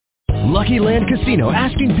Lucky Land Casino,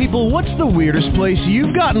 asking people, what's the weirdest place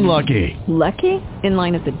you've gotten lucky? Lucky? In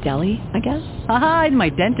line at the deli, I guess? Aha, in my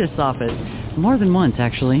dentist's office. More than once,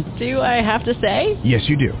 actually. Do I have to say? Yes,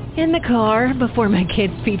 you do. In the car before my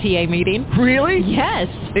kids' PTA meeting. Really? Yes.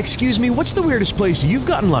 Excuse me, what's the weirdest place you've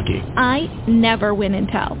gotten lucky? I never win and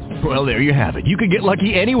tell. Well, there you have it. You can get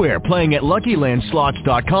lucky anywhere, playing at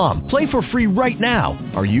LuckyLandSlots.com. Play for free right now.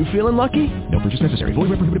 Are you feeling lucky? No purchase necessary. Void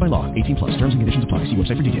where prohibited by law. 18 plus. Terms and conditions apply. See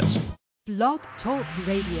website for details. Blog Talk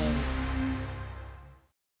Radio.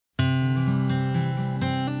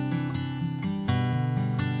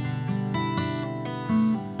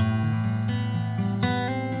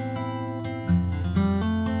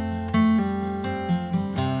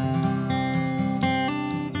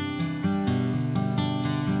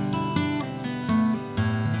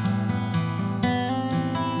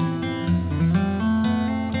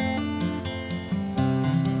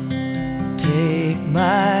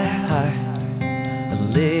 My heart, I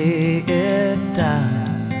lay it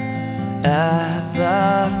down at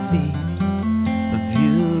the feet of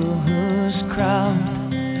you who's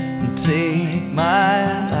crowned, and take my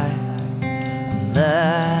life, I'm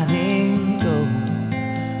letting go,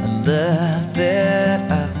 I left it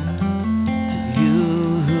up to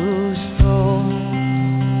you who's full.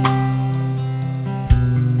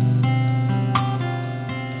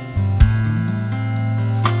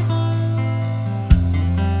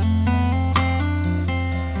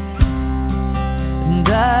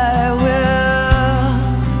 I will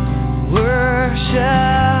worship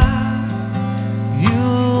you,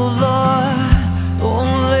 Lord,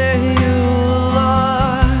 only you,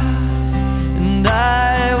 Lord, and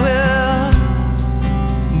I will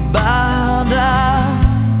bow down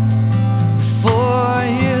before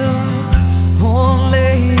you,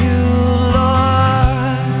 only you,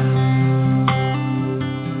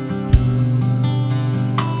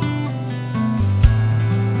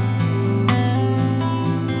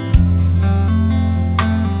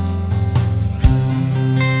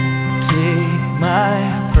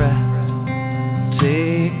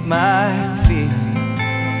 my feet,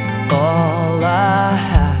 all I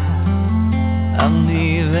have, I'm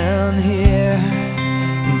leaving here.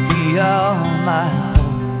 Be all my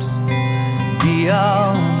hopes, be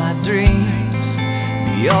all my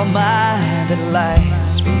dreams, be all my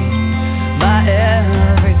delights, be my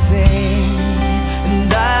everything,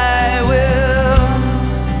 and I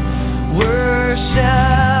will worship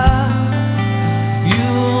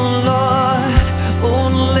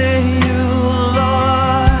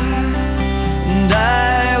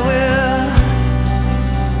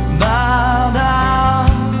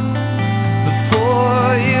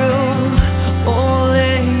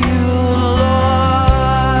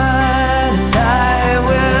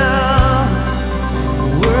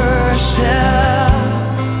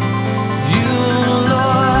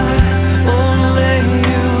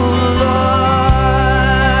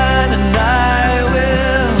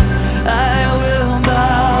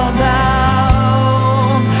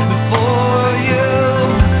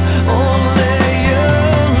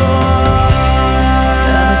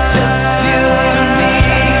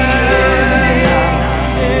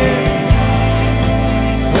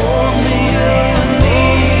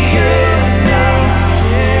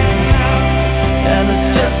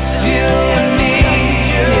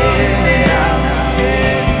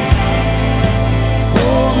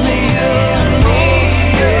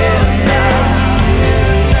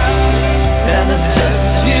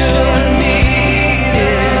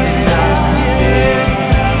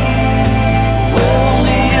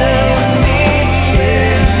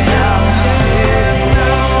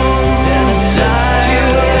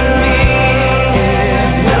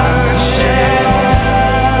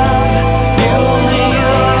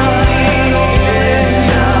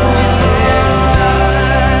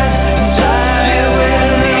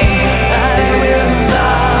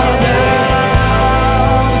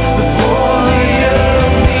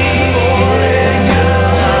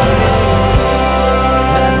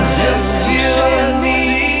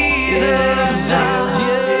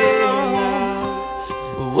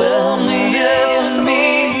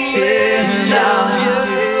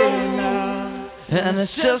and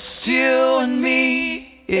it's just you and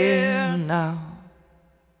me here now.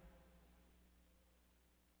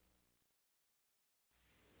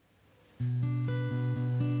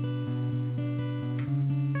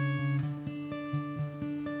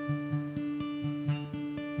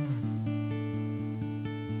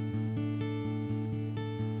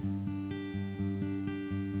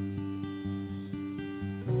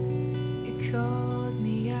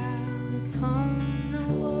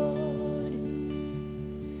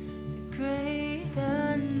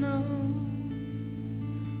 No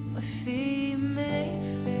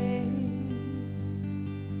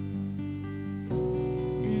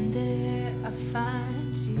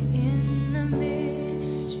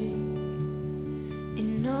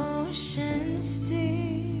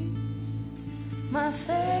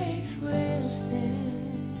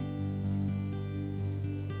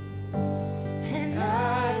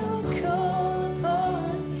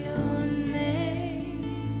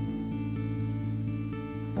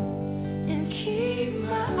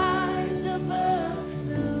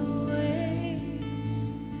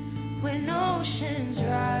and oceans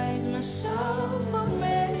rise. My soul will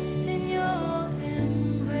rest in your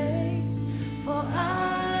embrace, for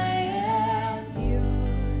I am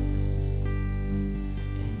yours,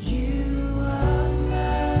 and you are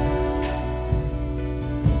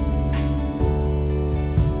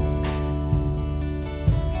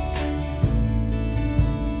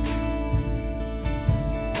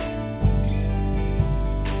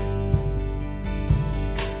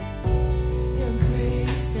Your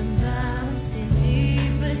grace amounts in deep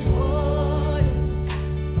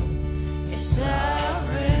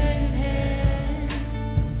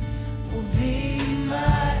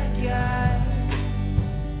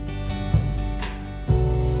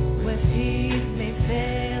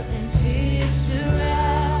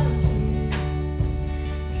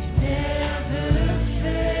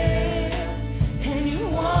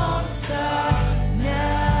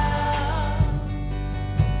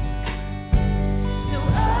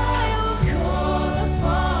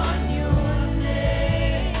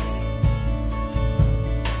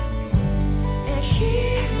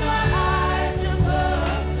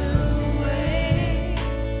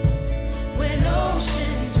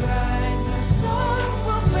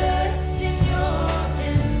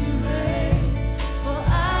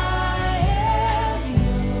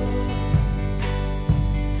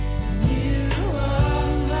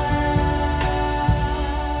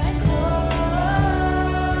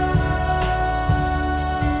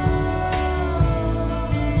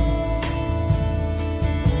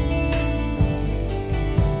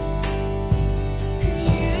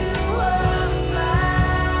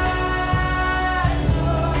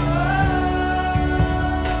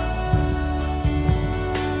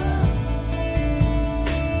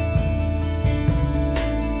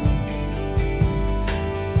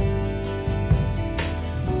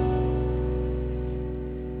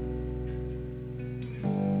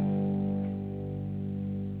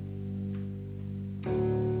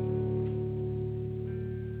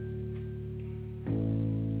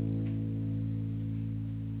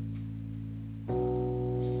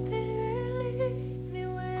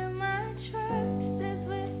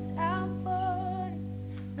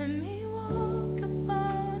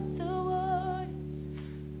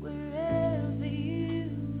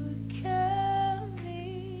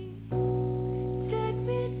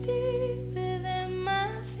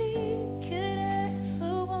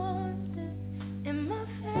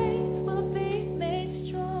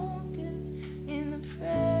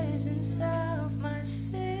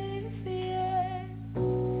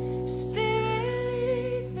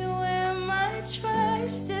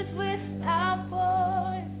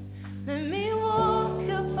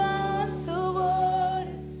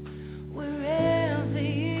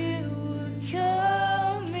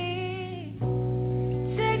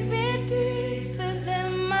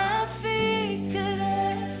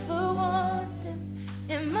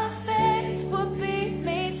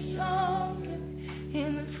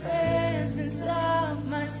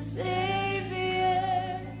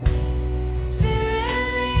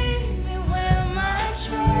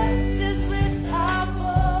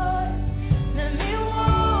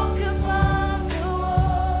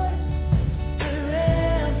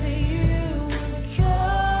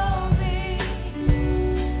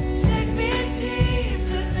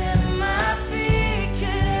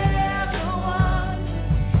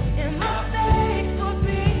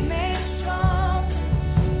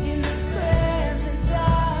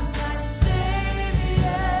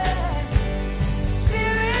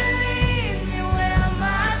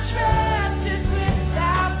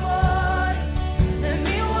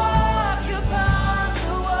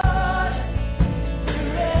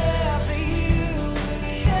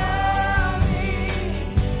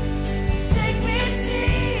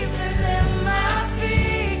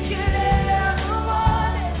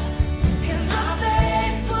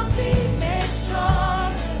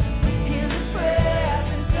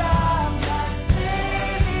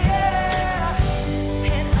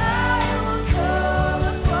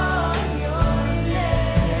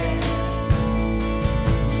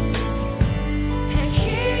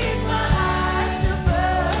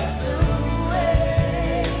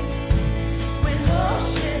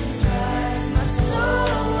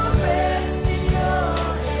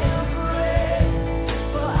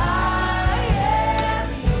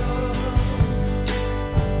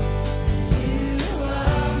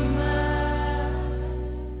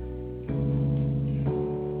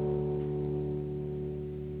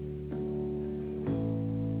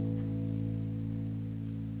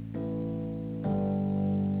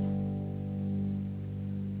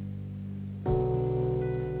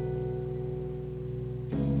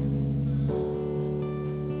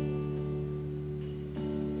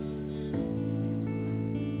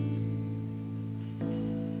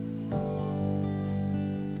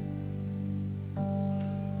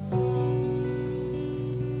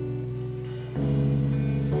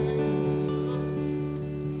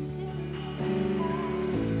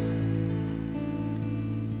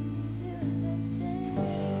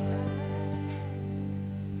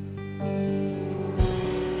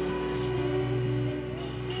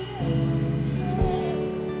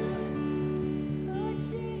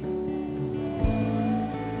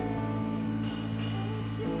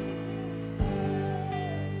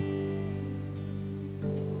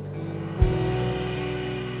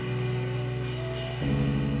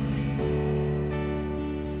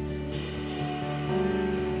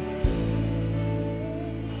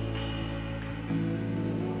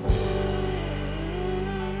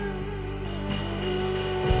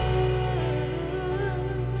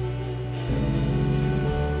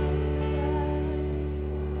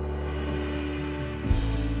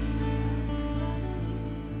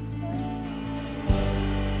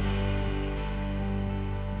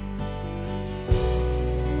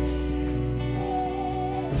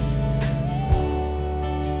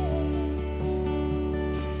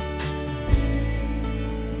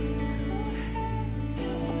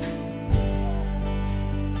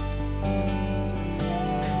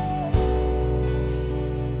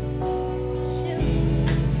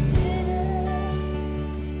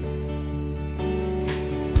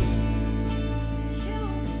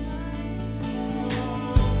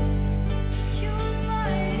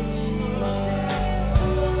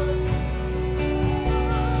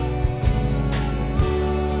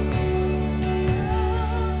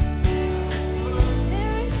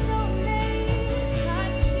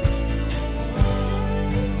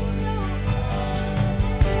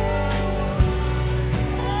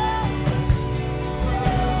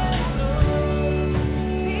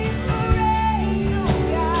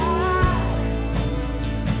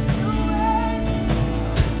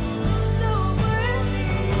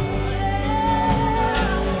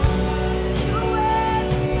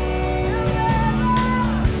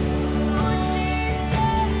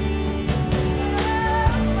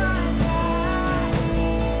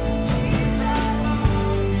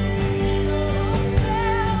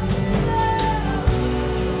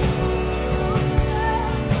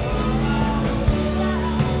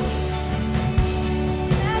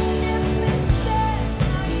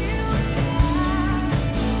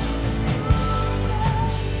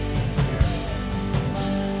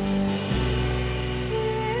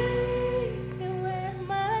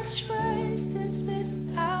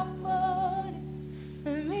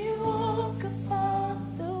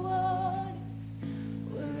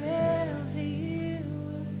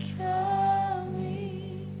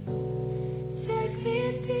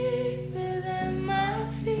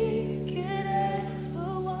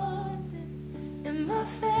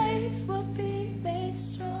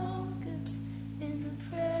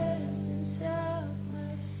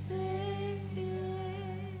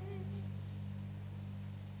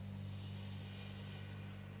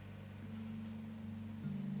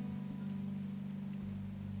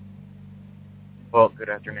Well, good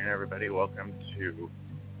afternoon, everybody. Welcome to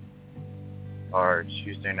our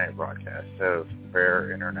Tuesday night broadcast of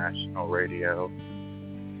Prayer International Radio.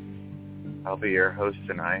 I'll be your host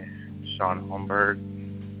tonight, Sean Holmberg.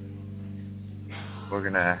 We're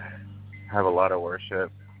going to have a lot of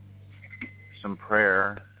worship, some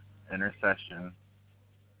prayer, intercession,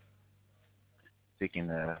 seeking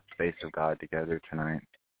the face of God together tonight.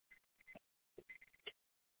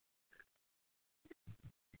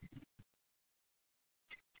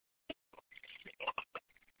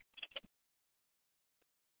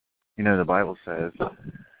 You know, the Bible says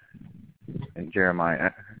in Jeremiah,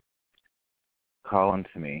 call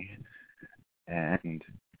unto me, and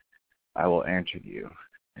I will answer you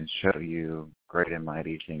and show you great and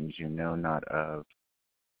mighty things you know not of.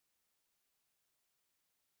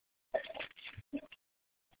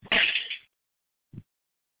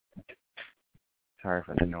 Sorry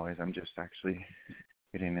for the noise. I'm just actually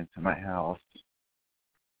getting into my house.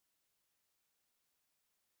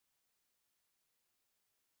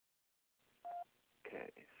 Okay,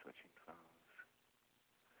 switching phones.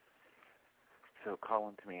 So call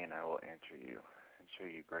unto me and I will answer you and show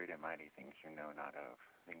you great and mighty things you know not of.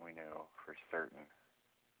 The thing we know for certain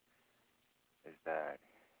is that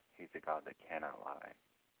he's a God that cannot lie.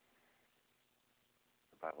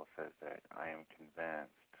 The Bible says that I am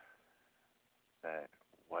convinced that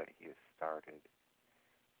what he has started,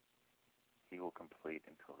 he will complete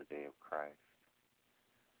until the day of Christ.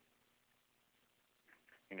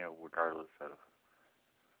 You know, regardless of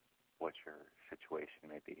what your situation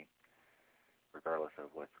may be, regardless of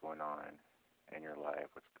what's going on in your life,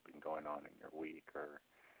 what's been going on in your week, or,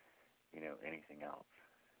 you know, anything else,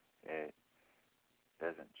 it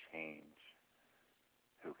doesn't change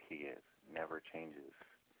who he is. It never changes.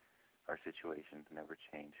 Our situations never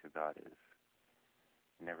change who God is.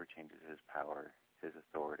 It never changes his power, his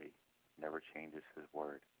authority. It never changes his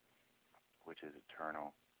word, which is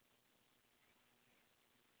eternal.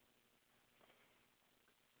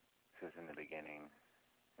 It says in the beginning,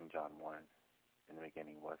 in John 1, in the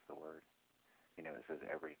beginning was the Word. You know, it says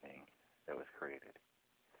everything that was created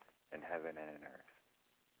in heaven and in earth.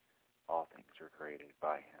 All things were created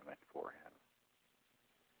by him and for him.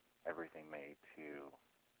 Everything made to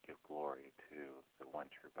give glory to the one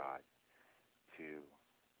true God, to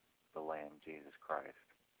the Lamb, Jesus Christ.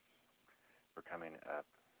 We're coming up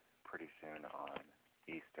pretty soon on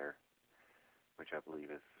Easter, which I believe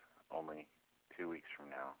is only 2 weeks from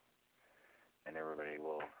now. And everybody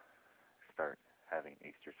will start having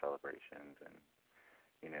Easter celebrations, and,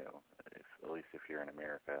 you know, at least if you're in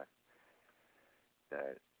America,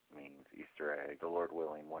 that means Easter egg. The Lord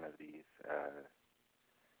willing, one of these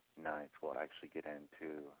nights we'll actually get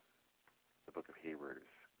into the book of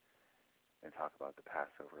Hebrews and talk about the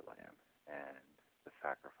Passover lamb and the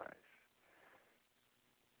sacrifice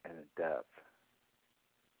and the depth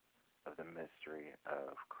of the mystery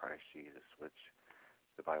of Christ Jesus, which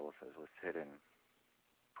the Bible says was hidden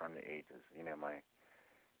from the ages. You know,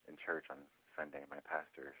 in church on Sunday, my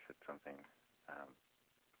pastor said something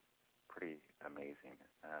pretty amazing.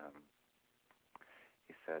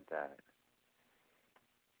 He said that,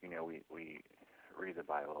 you know, we read the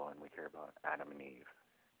Bible and we hear about Adam and Eve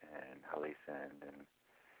and how they sinned, and,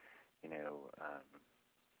 you know,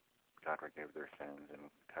 God forgave their sins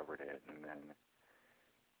and covered it, and then,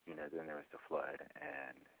 you know, then there was the flood,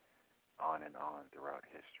 and on throughout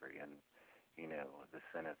history, and, you know, the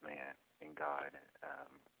sin of man and God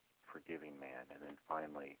forgiving man, and then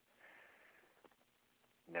finally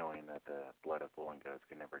knowing that the blood of bull and goats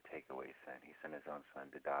could never take away sin. He sent his own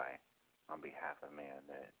son to die on behalf of man,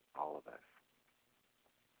 that all of us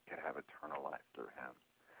could have eternal life through him.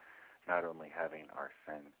 Not only having our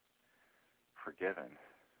sin forgiven,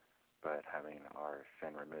 but having our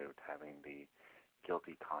sin removed, having the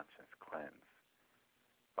guilty conscience cleansed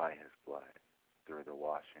by his blood through the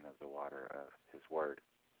washing of the water of his word.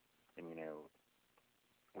 And, you know,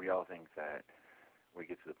 we all think that, we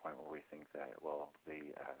get to the point where we think that, well, the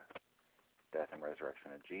death and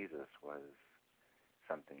resurrection of Jesus was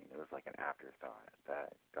something, it was like an afterthought,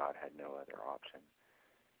 that God had no other option,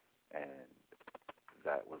 and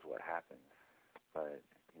that was what happened. But,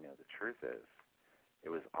 you know, the truth is, it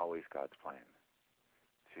was always God's plan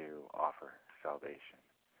to offer salvation,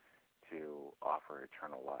 to offer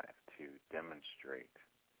eternal life, to demonstrate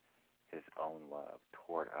his own love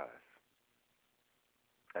toward us.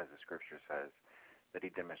 As the scripture says, that he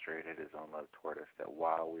demonstrated his own love toward us, that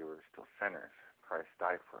while we were still sinners, Christ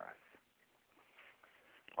died for us.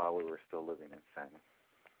 While we were still living in sin,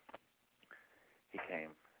 he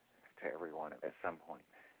came to everyone at some point.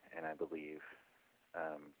 And I believe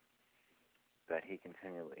that he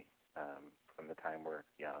continually from the time we're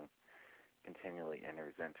young, continually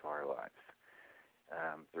enters into our lives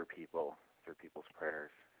through people's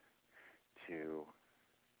prayers to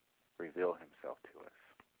reveal himself to us.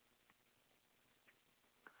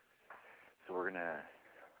 So we're going to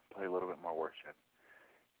play a little bit more worship,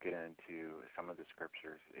 get into some of the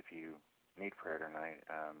scriptures. If you need prayer tonight,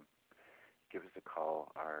 give us a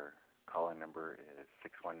call. Our call-in number is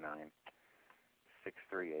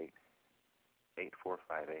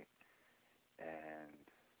 619-638-8458, and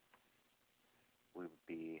we would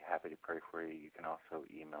be happy to pray for you. You can also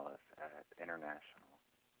email us at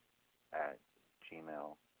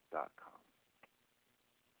international@gmail.com.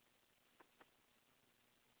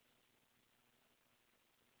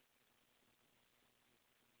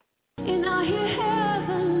 And I hear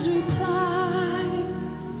heaven's reply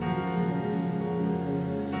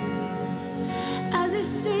as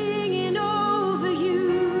it's singing over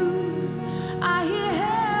you. I hear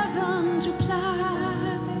heaven's reply.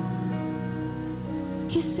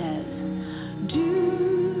 He says, do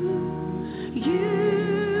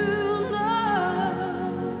you know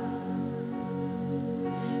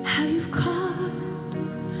how you've caught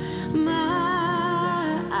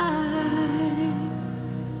my eye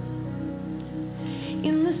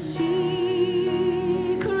in the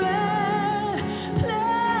secret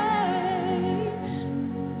place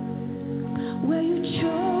where you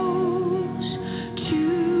chose to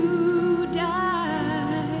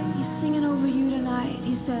die? He's singing over you tonight.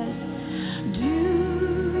 He says, do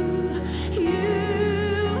you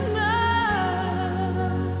know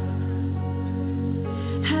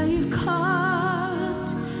how you've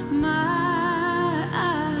caught my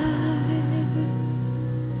eye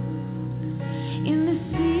in the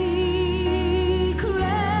secret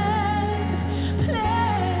place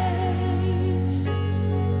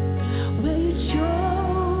where you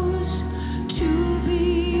chose to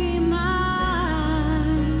be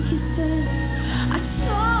mine? He says, I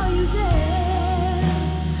saw you there,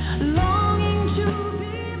 longing to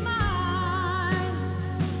be mine.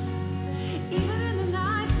 Even in the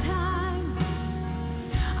nighttime,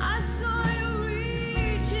 I saw you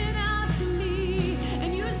reaching out to me,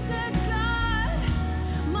 and you said, God,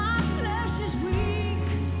 my flesh is weak,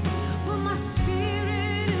 but my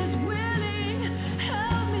spirit is willing.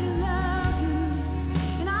 Help me love you.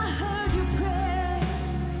 And I heard your prayer,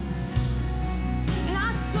 and I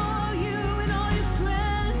saw you and all your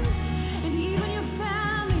friends, and even your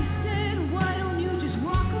family said, why don't you just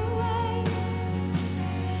walk away?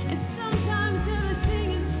 And sometimes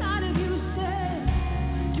everything inside of you said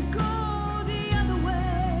to go the other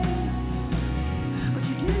way, but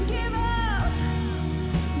you didn't give up.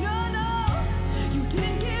 No, you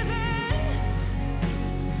didn't give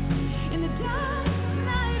in the dark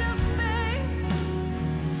night of faith.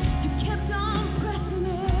 You kept on pressing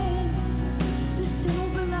in. Listen, oh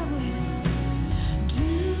beloved, do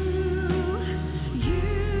you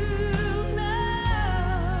know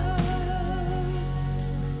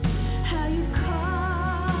how you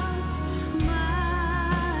caught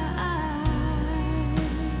my eye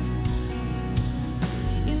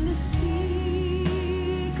in the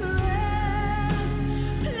secret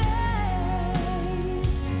place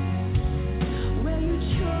where you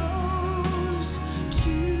chose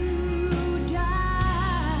to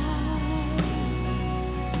die?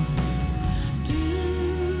 Do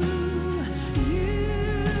you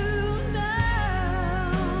know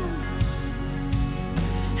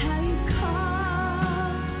how you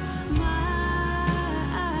caught my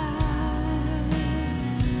eye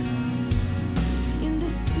in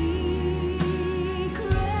the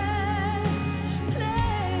secret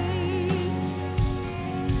place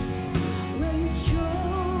where you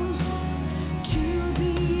chose to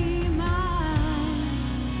be mine?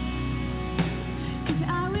 'Cause I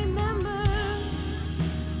remember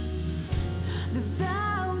the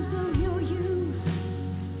vows of your youth,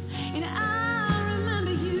 and I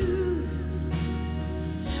remember you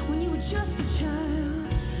when you were just a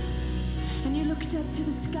child, and you looked up to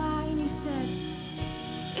the sky and you said,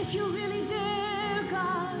 if you're really there,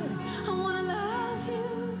 God, I want to love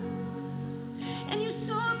you. And you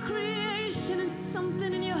saw creation, and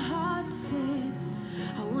something in your heart said,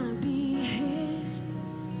 I want to be his.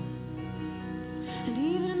 And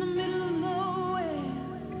even in the middle of nowhere,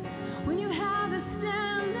 when you had to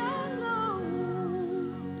stand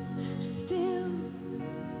alone, still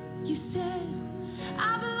you said,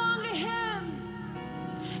 I belong to him,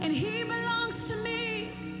 and he belongs to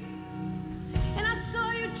me. And I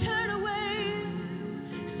saw you turn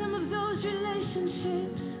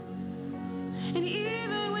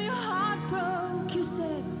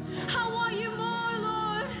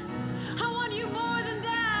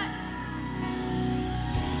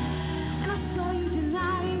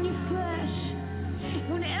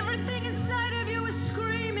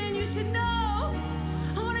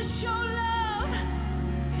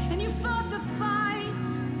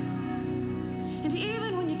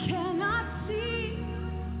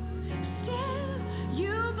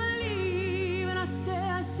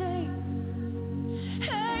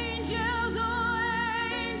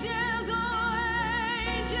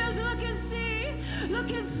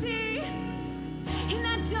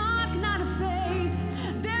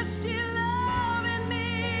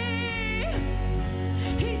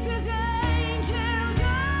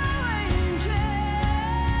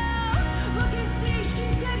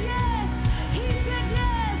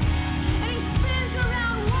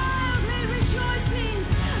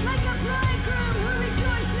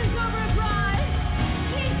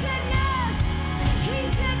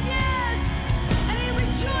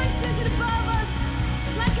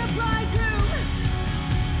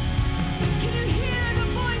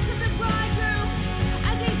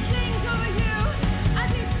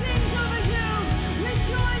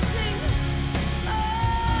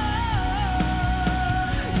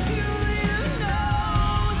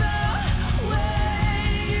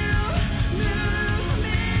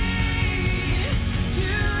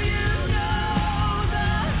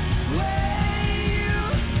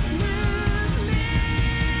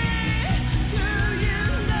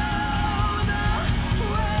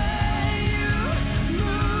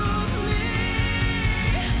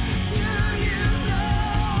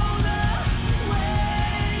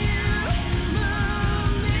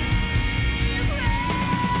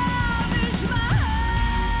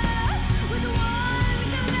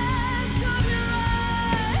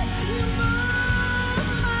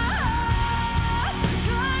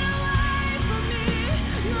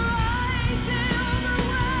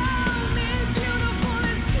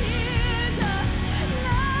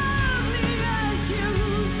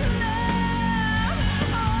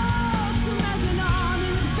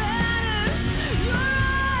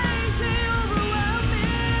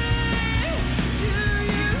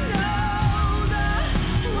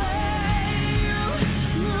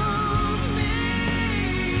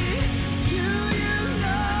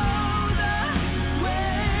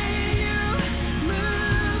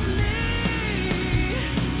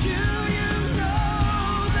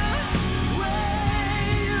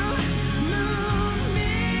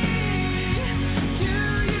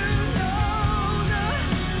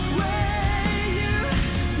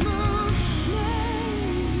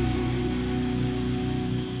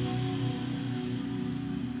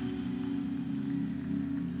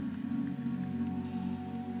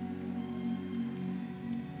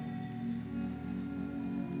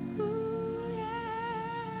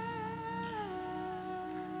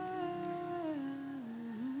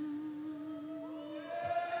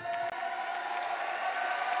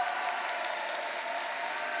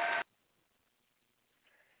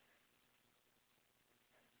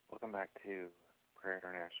welcome back to Prayer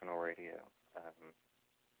International Radio.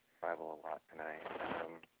 Bible a lot tonight.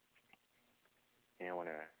 I want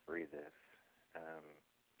to read this.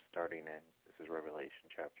 Starting in, this is Revelation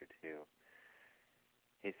chapter 2.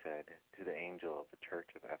 He said, "To the angel of the church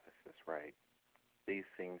of Ephesus write, these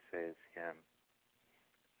things says him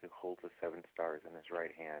who holds the 7 stars in his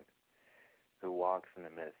right hand, who walks in the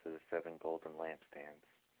midst of the 7 golden lampstands.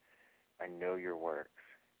 I know your works,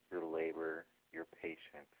 your labor, your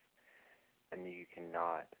patience, and you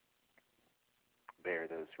cannot bear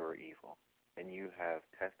those who are evil. And you have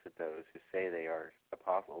tested those who say they are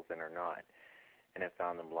apostles and are not, and have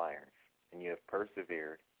found them liars. And you have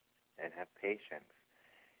persevered and have patience,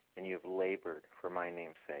 and you have labored for my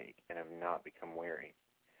name's sake, and have not become weary.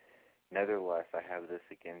 Nevertheless, I have this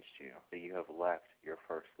against you, that you have left your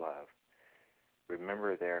first love.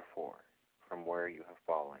 Remember, therefore, from where you have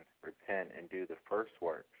fallen, repent and do the first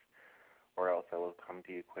works, or else I will come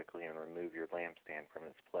to you quickly and remove your lampstand from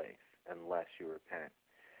its place, unless you repent.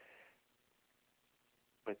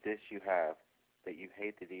 But this you have, that you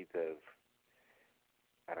hate the deeds of,"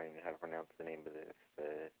 I don't even know how to pronounce the name of this,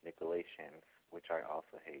 "the Nicolaitans, which I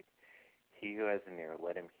also hate. He who has an ear,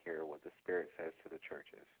 let him hear what the Spirit says to the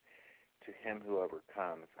churches. To him who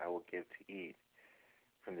overcomes, I will give to eat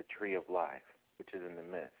from the tree of life, which is in the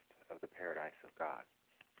midst of the paradise of God."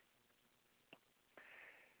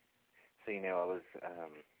 So, I was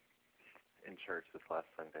in church this last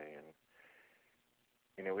Sunday, and,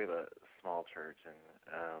 we have a small church,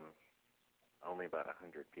 and only about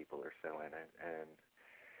 100 people or so in it, and,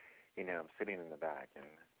 I'm sitting in the back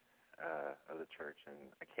of the church,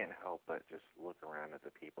 and I can't help but just look around at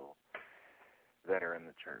the people that are in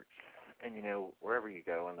the church. And, wherever you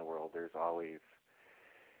go in the world, there's always,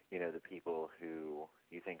 the people who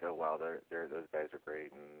you think, oh, wow, those guys are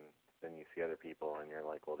great, and then you see other people, and you're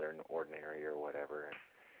like, well, they're ordinary or whatever.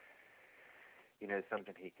 And,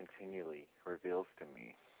 something he continually reveals to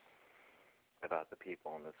me about the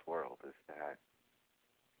people in this world is that,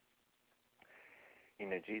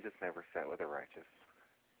 Jesus never sat with the righteous.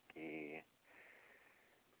 He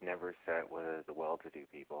never sat with the well-to-do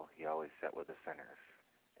people. He always sat with the sinners.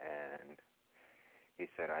 And he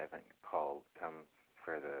said, I haven't come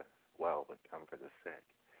for the well, but come for the sick.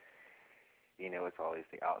 It's always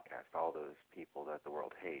the outcast, all those people that the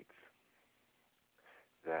world hates,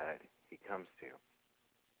 that he comes to.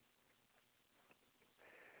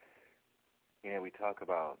 We talk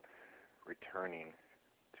about returning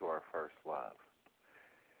to our first love.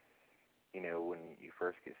 When you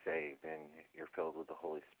first get saved and you're filled with the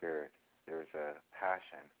Holy Spirit, there's a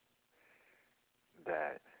passion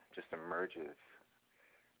that just emerges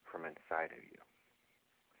from inside of you.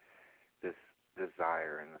 This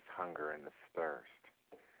desire and this hunger and this thirst.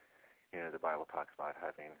 The Bible talks about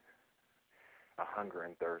having a hunger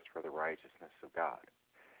and thirst for the righteousness of God.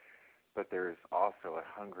 But there's also a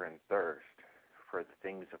hunger and thirst for the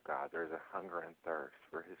things of God. There's a hunger and thirst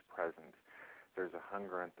for His presence. There's a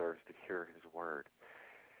hunger and thirst to hear His word,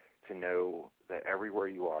 to know that everywhere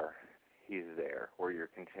you are, He's there, where you're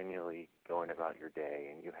continually going about your day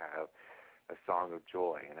and you have a song of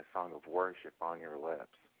joy and a song of worship on your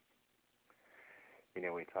lips.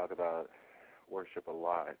 We talk about worship a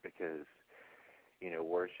lot because,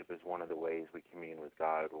 worship is one of the ways we commune with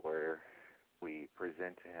God, where we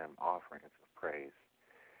present to Him offerings of praise.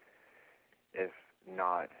 If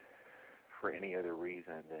not for any other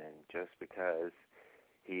reason than just because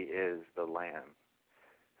He is the Lamb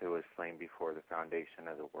who was slain before the foundation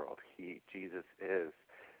of the world. Jesus is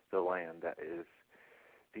the Lamb that is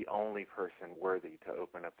the only person worthy to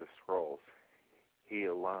open up the scrolls. He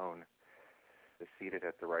alone is seated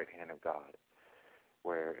at the right hand of God,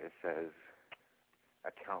 where it says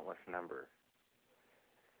a countless number,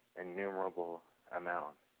 innumerable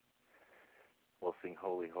amount, will sing,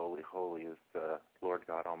 holy, holy, holy is the Lord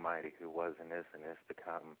God Almighty, who was and is to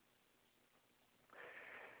come.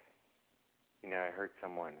 I heard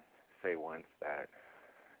someone say once that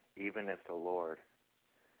even if the Lord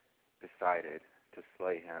decided to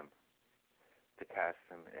slay him, to cast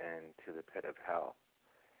him into the pit of hell,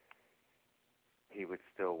 he would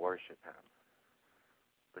still worship Him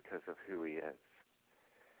because of who He is.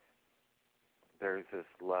 There's this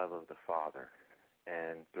love of the Father,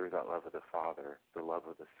 and through that love of the Father, the love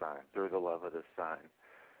of the Son. Through the love of the Son,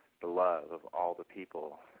 the love of all the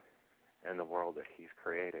people in the world that He's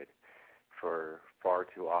created. For far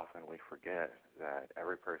too often we forget that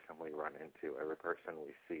every person we run into, every person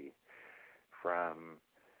we see, from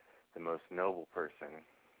the most noble person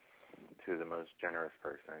to the most generous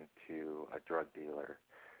person to a drug dealer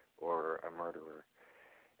or a murderer,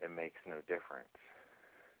 it makes no difference.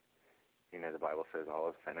 The Bible says all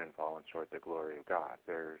have sinned and fallen short of the glory of God.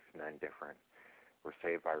 There's none different. We're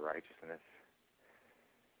saved by righteousness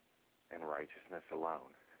and righteousness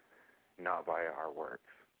alone, not by our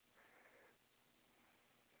works.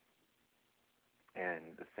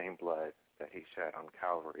 And the same blood that he shed on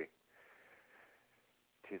Calvary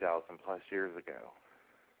 2,000 plus years ago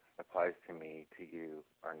applies to me, to you,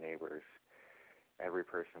 our neighbors, every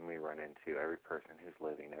person we run into, every person who's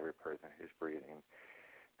living, every person who's breathing,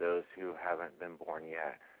 those who haven't been born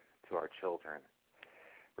yet, to our children,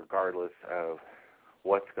 regardless of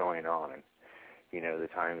what's going on. The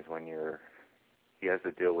times when he has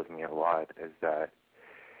to deal with me a lot is that,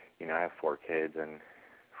 I have 4 kids, and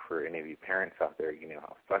for any of you parents out there,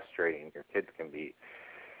 how frustrating your kids can be.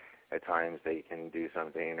 At times they can do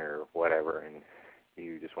something or whatever, and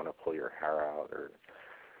you just want to pull your hair out.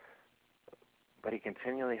 But he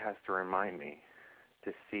continually has to remind me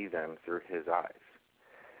to see them through his eyes,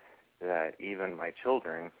 that even my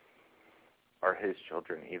children are his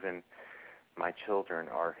children, even my children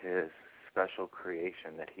are his special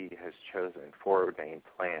creation that he has chosen, foreordained,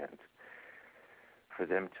 planned for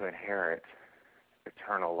them to inherit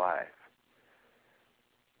eternal life.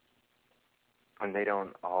 And they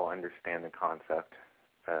don't all understand the concept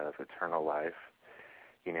of eternal life.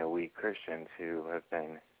 We Christians who have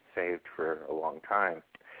been saved for a long time,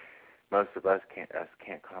 most of us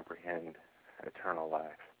can't comprehend eternal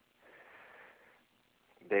life.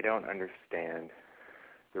 They don't understand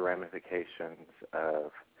the ramifications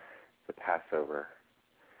of the Passover,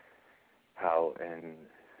 how in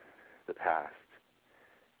the past,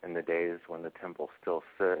 in the days when the temple still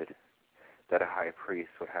stood, that a high priest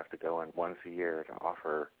would have to go in once a year to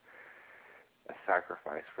offer a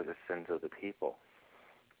sacrifice for the sins of the people,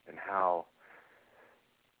 and how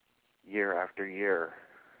year after year,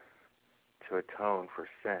 to atone for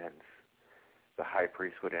sins, the high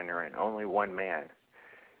priest would enter in, only one man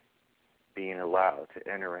being allowed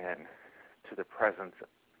to enter in to the presence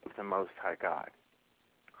of the Most High God.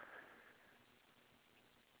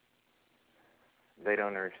 They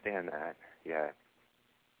don't understand that yet.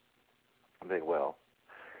 They will.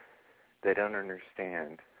 They don't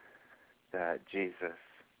understand that Jesus,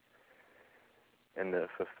 in the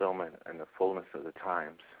fulfillment and the fullness of the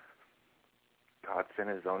times, God sent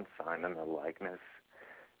his own Son in the likeness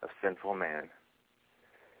of sinful man,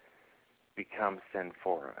 become sin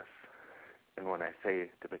for us. And when I say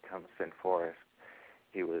to become sin for us,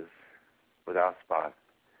 he was without spot,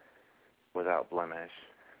 without blemish,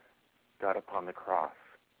 got upon the cross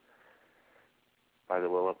by the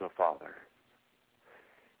will of the Father,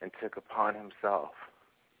 and took upon himself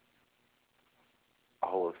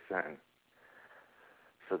all of sin,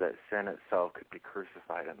 so that sin itself could be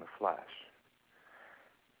crucified in the flesh,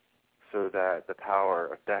 so that the power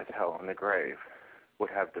of death, hell, and the grave would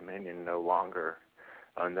have dominion no longer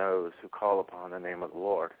on those who call upon the name of the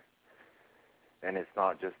Lord. And it's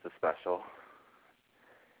not just the special,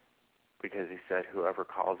 because he said, whoever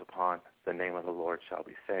calls upon the name of the Lord shall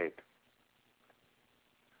be saved.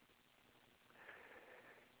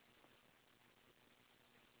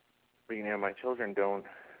 But my children don't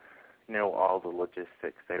know all the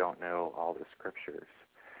logistics. They don't know all the scriptures.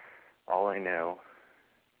 All I know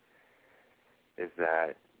is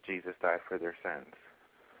that Jesus died for their sins,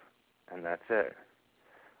 and that's it.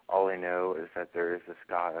 All I know is that there is this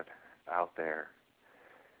God out there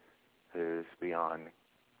who's beyond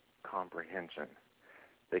comprehension.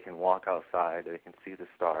 They can walk outside, they can see the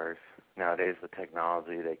stars. Nowadays with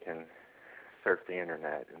technology, they can surf the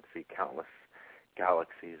internet and see countless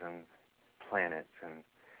galaxies and planets and,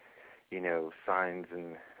 signs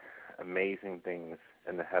and amazing things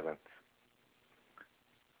in the heavens.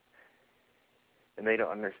 And they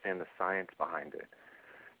don't understand the science behind it.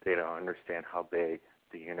 They don't understand how big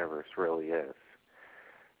the universe really is.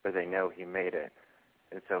 But they know he made it,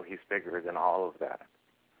 and so he's bigger than all of that.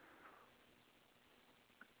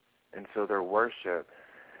 And so their worship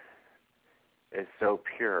is so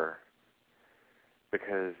pure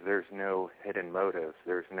because there's no hidden motives.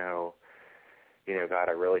 There's no, God,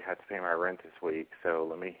 I really had to pay my rent this week, so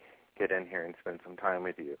let me get in here and spend some time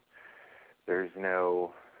with you. There's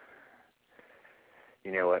no,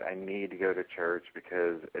 what, I need to go to church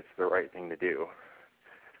because it's the right thing to do.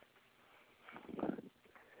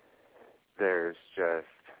 There's just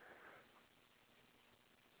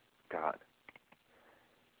God.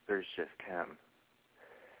 There's just him.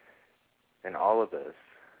 And all of us,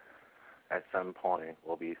 at some point,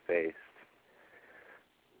 will be faced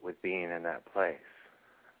with being in that place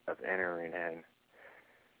of entering in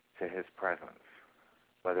to his presence,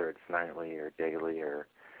 whether it's nightly or daily or,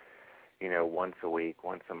 once a week,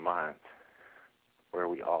 once a month, where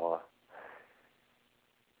we all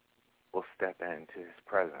will step into his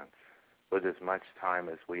presence with as much time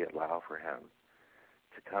as we allow for him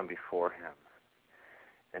to come before him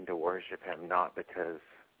and to worship him, not because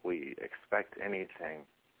we expect anything,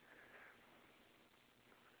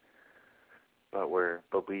 but we're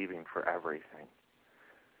believing for everything.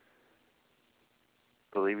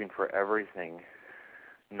 Believing for everything,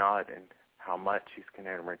 not in how much he's going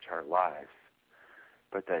to enrich our lives,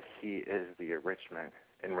 but that he is the enrichment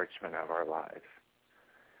of our lives,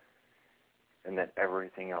 and that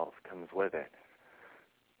everything else comes with it.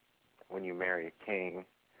 When you marry a king,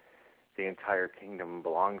 the entire kingdom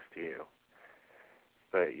belongs to you,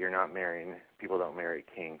 but people don't marry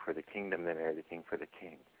a king for the kingdom, they marry the king for the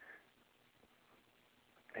king.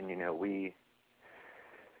 And we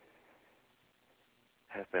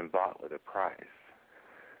have been bought with a price,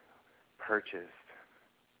 purchased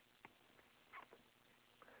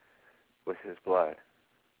with his blood,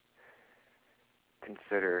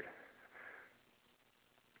 considered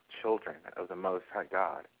children of the Most High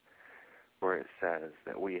God, where it says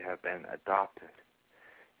that we have been adopted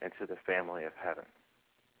into the family of heaven,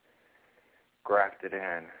 grafted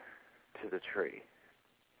in to the tree,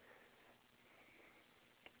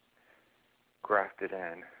 grafted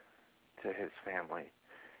in to his family,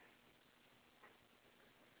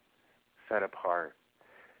 set apart,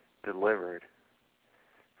 delivered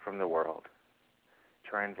from the world,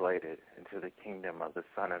 translated into the kingdom of the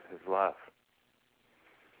Son of his love.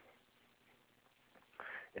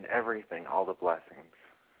 In everything, all the blessings,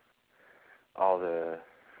 all the,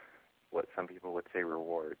 what some people would say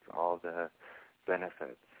rewards, all the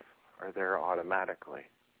benefits are there automatically.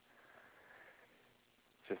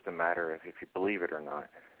 It's just a matter of if you believe it or not.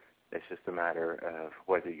 It's just a matter of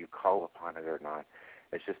whether you call upon it or not.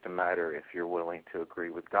 It's just a matter if you're willing to agree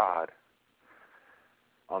with God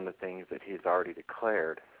on the things that he's already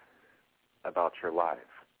declared about your life.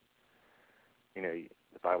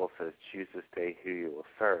 The Bible says, choose this day who you will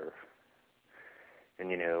serve.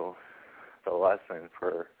 And, the lesson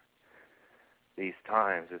for these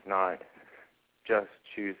times is not just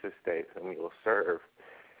choose this day whom you will serve.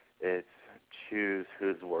 It's choose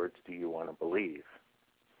whose words do you want to believe.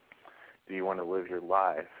 Do you want to live your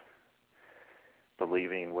life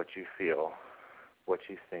believing what you feel, what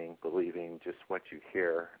you think, believing just what you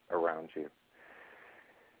hear around you?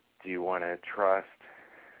 Do you want to trust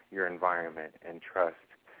your environment and trust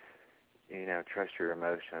your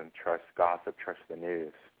emotion, trust gossip, trust the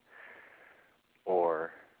news?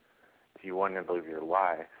 Or do you want to live your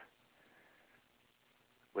life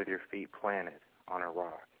with your feet planted on a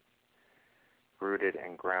rock, rooted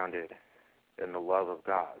and grounded in the love of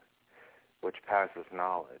God, which passes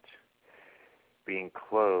knowledge, being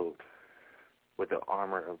clothed with the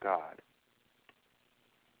armor of God,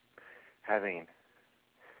 having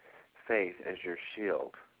faith as your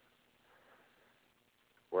shield,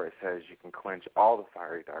 where it says you can quench all the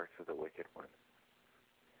fiery darts of the wicked one?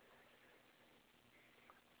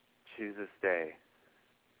 Choose this day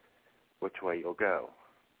which way you'll go.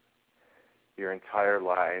 Your entire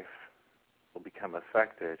life will become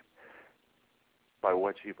affected by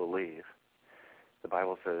what you believe. The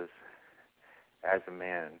Bible says, as a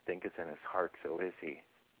man thinketh in his heart, so is he.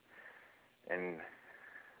 And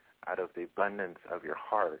out of the abundance of your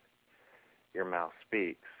heart, your mouth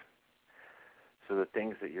speaks. So the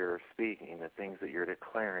things that you're speaking, the things that you're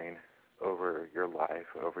declaring over your life,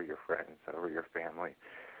 over your friends, over your family,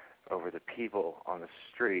 over the people on the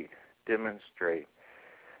street, demonstrate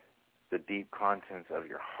the deep contents of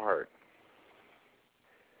your heart.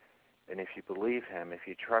 And if you believe him, if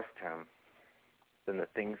you trust him, then the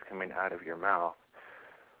things coming out of your mouth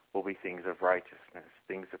will be things of righteousness,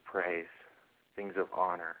 things of praise, things of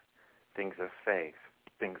honor, things of faith,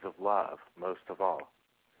 things of love, most of all.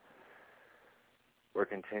 Where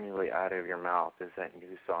continually out of your mouth is that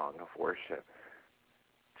new song of worship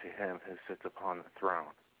to him who sits upon the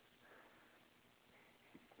throne.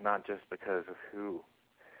 Not just because of who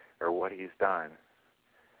or what he's done,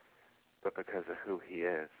 but because of who he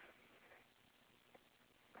is.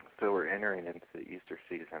 So we're entering into the Easter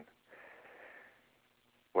season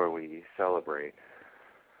where we celebrate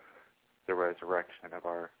the resurrection of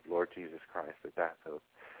our Lord Jesus Christ, the death of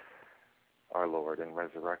our Lord and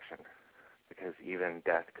resurrection, because even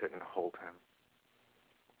death couldn't hold him.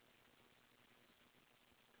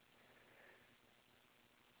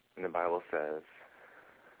 And the Bible says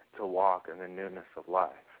to walk in the newness of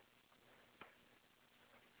life.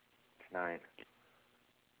 Tonight,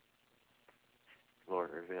 Lord,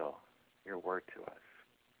 reveal your word to us.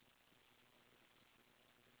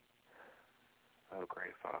 Oh,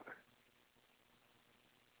 great Father,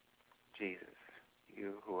 Jesus,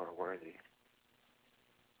 you who are worthy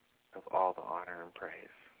of all the honor and praise.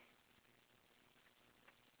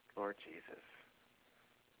 Lord Jesus,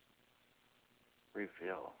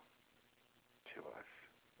 reveal to us,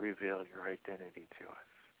 reveal your identity to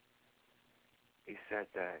us. He said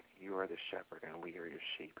that you are the shepherd and we are your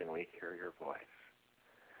sheep and we hear your voice.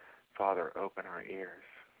 Father, open our ears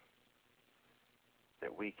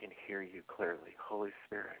that we can hear you clearly. Holy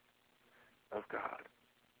Spirit of God,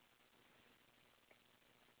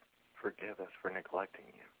 forgive us for neglecting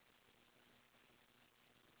you.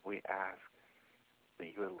 We ask that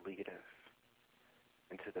you would lead us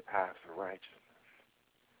into the paths of righteousness.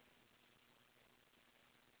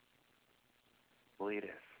 Lead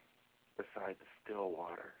us beside the still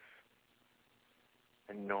waters.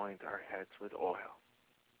 Anoint our heads with oil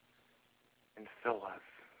and fill us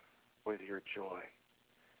with your joy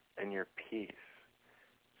and your peace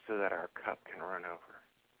so that our cup can run over.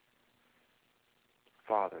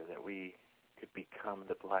 Father, that we could become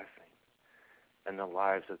the blessing in the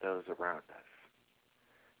lives of those around us,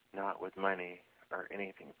 not with money or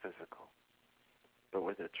anything physical, but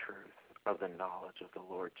with the truth of the knowledge of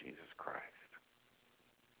the Lord Jesus Christ,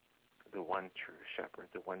 the one true shepherd,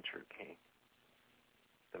 the one true king,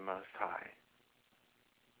 the Most High.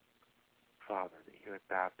 Father, that you would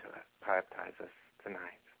baptize us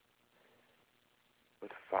tonight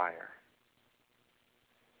with fire.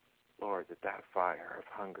 Lord, that fire of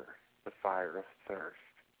hunger, the fire of thirst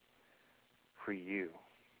for you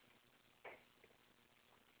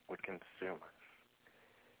would consume us.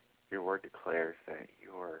 Your word declares that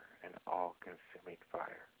you are an all-consuming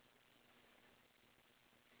fire.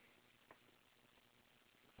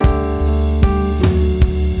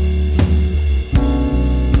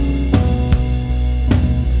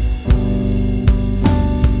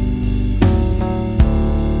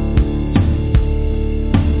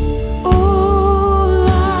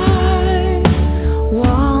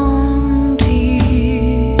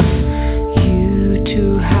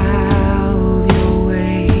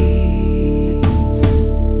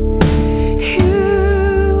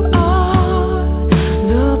 You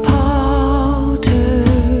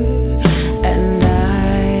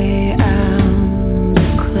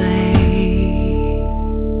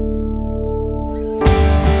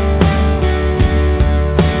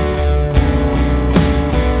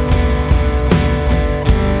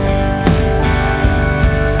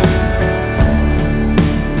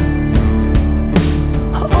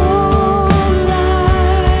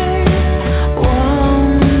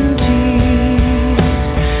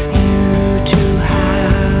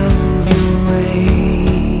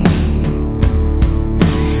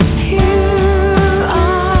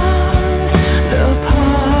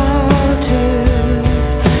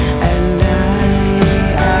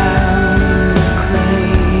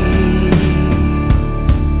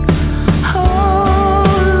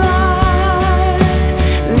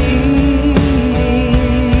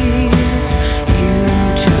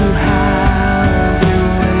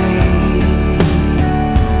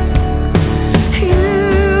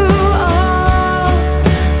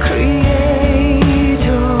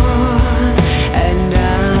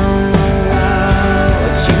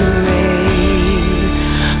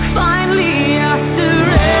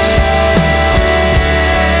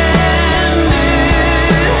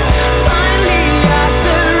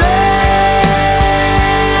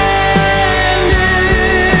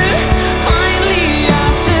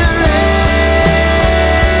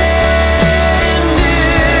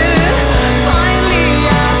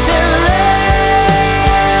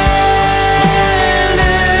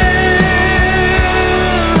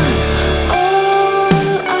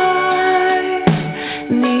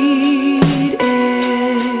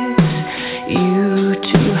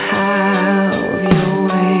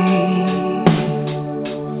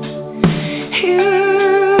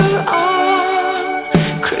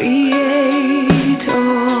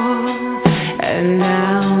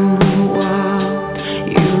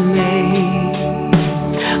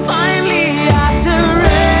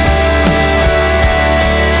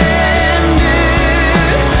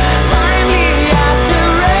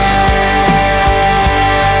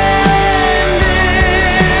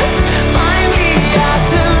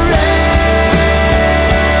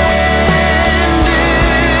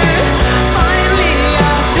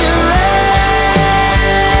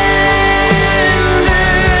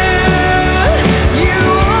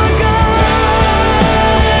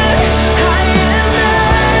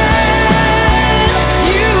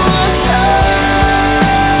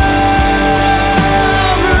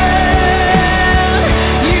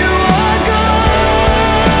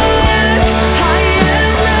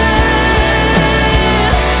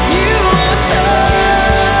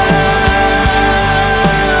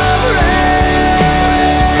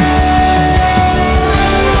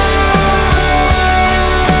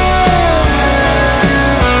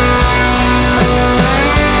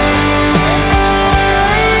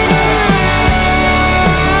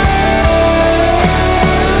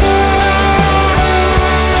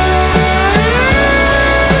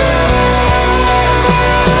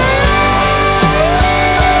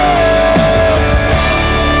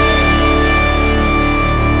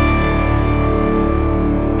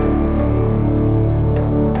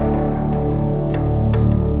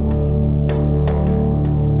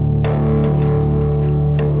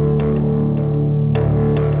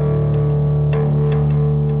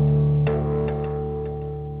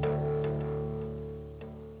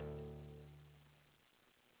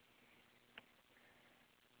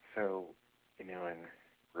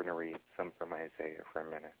we're going to read some from Isaiah for a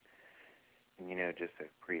minute. And, just a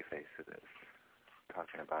preface to this,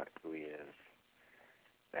 talking about who he is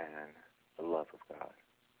and the love of God.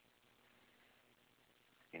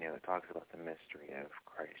 It talks about the mystery of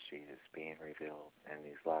Christ Jesus being revealed in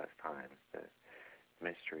these last times, the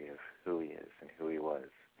mystery of who he is and who he was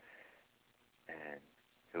and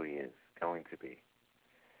who he is going to be.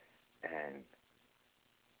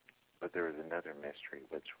 But there was another mystery,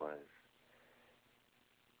 which was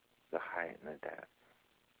the height and the depth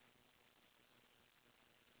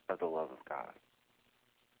of the love of God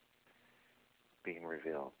being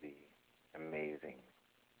revealed, the amazing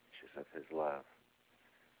riches of his love,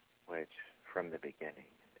 which from the beginning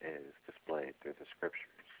is displayed through the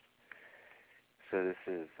scriptures. So this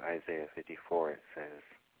is Isaiah 54. It says,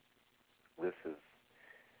 this is,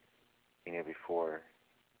 before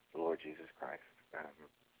the Lord Jesus Christ,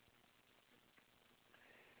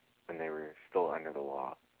 when they were still under the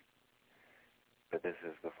law. But this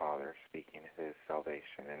is the Father speaking of his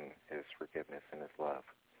salvation and his forgiveness and his love.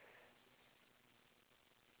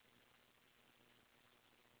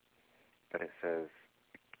 But it says,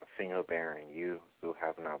 sing, O barren, you who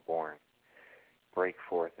have not borne. Break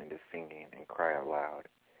forth into singing and cry out loud,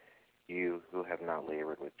 you who have not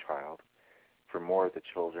labored with child. For more of the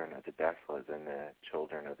children of the desolate than the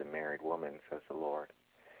children of the married woman, says the Lord.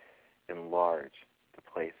 Enlarge the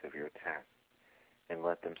place of your tent, and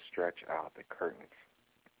let them stretch out the curtains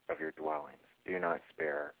of your dwellings. Do not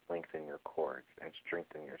spare, lengthen your cords, and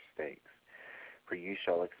strengthen your stakes. For you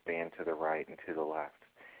shall expand to the right and to the left,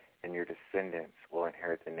 and your descendants will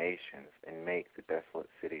inherit the nations and make the desolate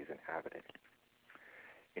cities inhabited.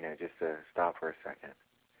 Just to stop for a second.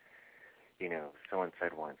 Someone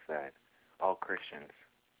said once that all Christians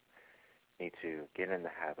need to get in the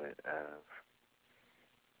habit of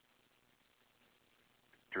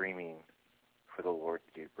dreaming for the Lord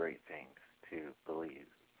to do great things, to believe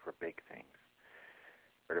for big things,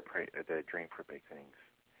 or to pray, to dream for big things.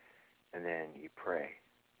 And then you pray,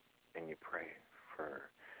 and you pray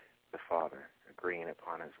for the Father, agreeing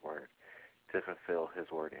upon his word, to fulfill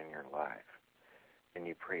his word in your life. And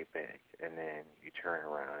you pray big, and then you turn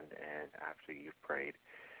around, and after you've prayed,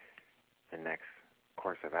 the next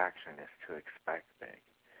course of action is to expect big,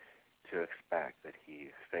 to expect that he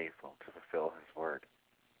is faithful to fulfill his word.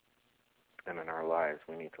 And in our lives,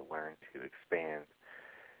 we need to learn to expand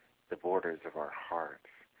the borders of our hearts,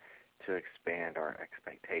 to expand our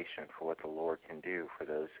expectation for what the Lord can do for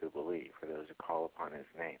those who believe, for those who call upon his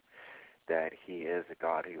name, that he is a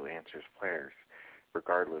God who answers prayers,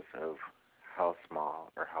 regardless of how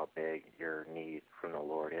small or how big your need from the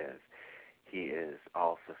Lord is. He is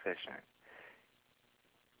all-sufficient.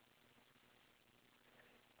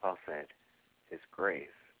 Paul said, his grace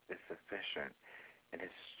is sufficient, and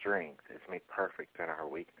his strength is made perfect in our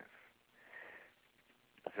weakness.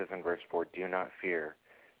 It says in verse 4, do not fear,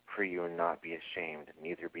 for you will not be ashamed,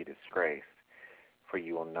 neither be disgraced, for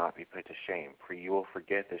you will not be put to shame. For you will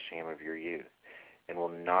forget the shame of your youth, and will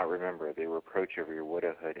not remember the reproach of your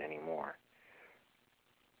widowhood anymore.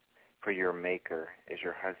 For your Maker is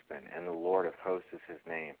your husband, and the Lord of hosts is his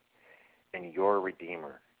name, and your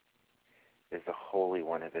Redeemer is the Holy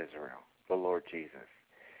One of Israel, the Lord Jesus.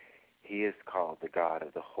 He is called the God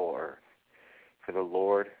of the whole earth. For the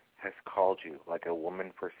Lord has called you like a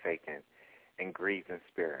woman forsaken and grieved in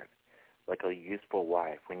spirit, like a youthful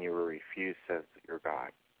wife when you were refused, says your God.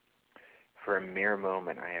 For a mere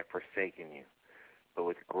moment I have forsaken you, but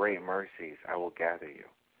with great mercies I will gather you.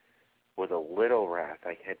 With a little wrath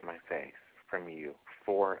I hid my face from you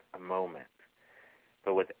for a moment,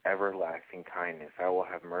 but with everlasting kindness I will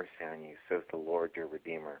have mercy on you, says the Lord your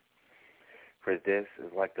Redeemer. For this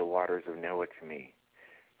is like the waters of Noah to me.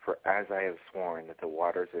 For as I have sworn that the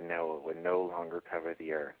waters of Noah would no longer cover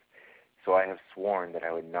the earth, so I have sworn that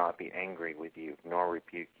I would not be angry with you, nor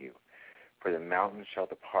rebuke you. For the mountains shall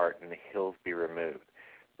depart and the hills be removed,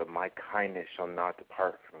 but my kindness shall not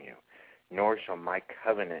depart from you, nor shall my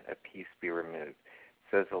covenant of peace be removed,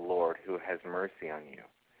 says the Lord who has mercy on you.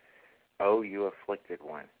 O you afflicted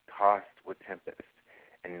one, tossed with tempest,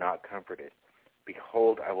 and not comforted,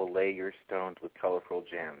 behold, I will lay your stones with colorful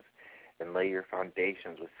gems, and lay your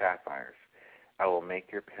foundations with sapphires. I will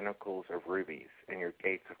make your pinnacles of rubies, and your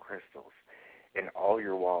gates of crystals, and all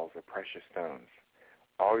your walls of precious stones.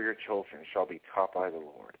 All your children shall be taught by the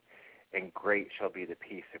Lord, and great shall be the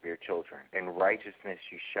peace of your children. In righteousness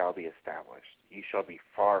you shall be established. You shall be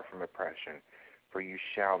far from oppression, for you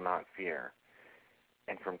shall not fear,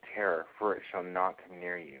 and from terror, for it shall not come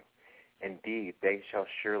near you. Indeed, they shall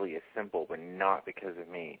surely assemble, but not because of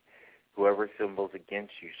me. Whoever assembles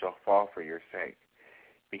against you shall fall for your sake.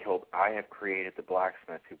 Behold, I have created the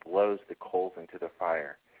blacksmith who blows the coals into the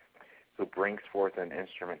fire, who brings forth an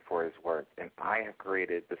instrument for his work, and I have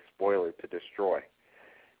created the spoiler to destroy.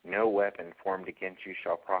 No weapon formed against you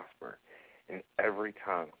shall prosper, and every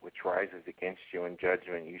tongue which rises against you in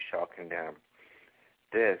judgment you shall condemn.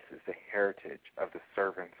 This is the heritage of the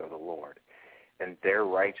servants of the Lord, and their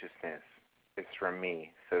righteousness is from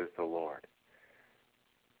me, says the Lord.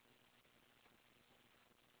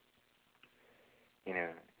 You know,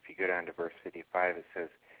 if you go down to verse 55, it says,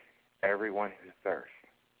 everyone who thirsts,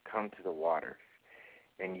 come to the waters,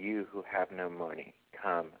 and you who have no money,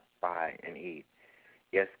 come, buy and eat.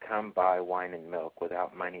 Yes, come buy wine and milk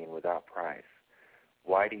without money and without price.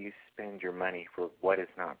 Why do you spend your money for what is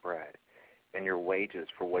not bread, and your wages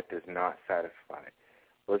for what does not satisfy?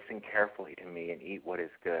 Listen carefully to me and eat what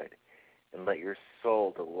is good, and let your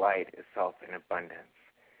soul delight itself in abundance.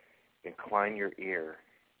 Incline your ear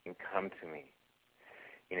and come to me.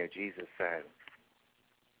 You know, Jesus said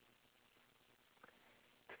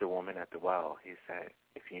to the woman at the well, he said,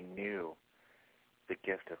 if you knew the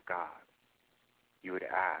gift of God, you would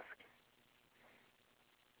ask,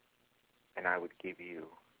 and I would give you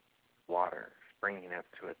water springing up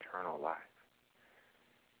to eternal life.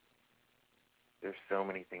 There's so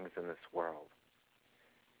many things in this world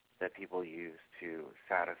that people use to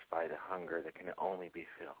satisfy the hunger that can only be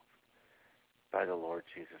filled by the Lord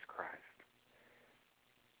Jesus Christ.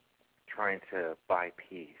 Trying to buy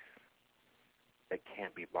peace that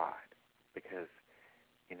can't be bought because,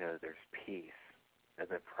 you know, there's peace in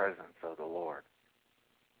the presence of the Lord.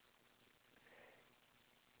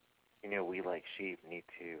 You know, we like sheep need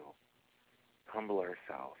to humble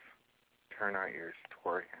ourselves, turn our ears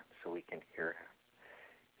toward him so we can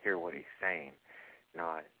hear what he's saying,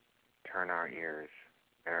 not turn our ears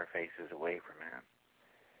and our faces away from him.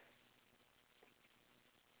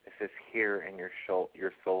 It says, hear and your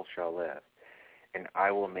soul shall live, and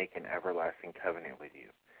I will make an everlasting covenant with you,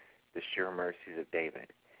 the sure mercies of David.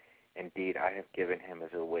 Indeed, I have given him as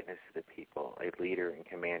a witness to the people, a leader and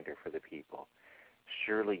commander for the people.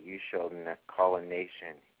 Surely you shall call a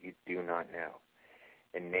nation you do not know,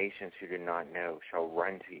 and nations who do not know shall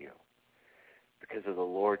run to you, because of the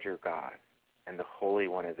Lord your God and the Holy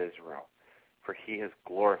One of Israel, for he has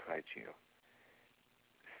glorified you.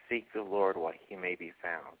 Seek the Lord while he may be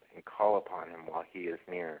found, and call upon him while he is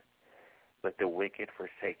near. Let the wicked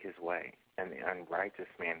forsake his way, and the unrighteous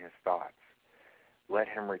man his thoughts. Let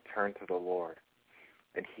him return to the Lord,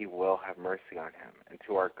 and he will have mercy on him, and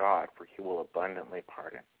to our God, for he will abundantly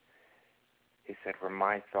pardon. He said, for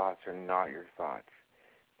my thoughts are not your thoughts,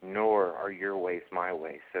 nor are your ways my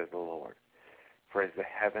ways, says the Lord. For as the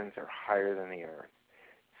heavens are higher than the earth,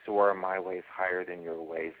 so are my ways higher than your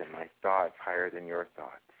ways, and my thoughts higher than your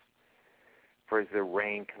thoughts. For as the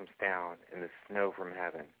rain comes down and the snow from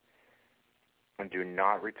heaven, and do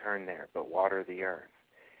not return there, but water the earth,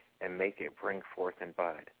 and make it bring forth and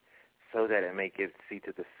bud, so that it may give seed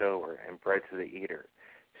to the sower and bread to the eater,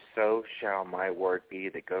 so shall my word be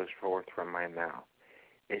that goes forth from my mouth.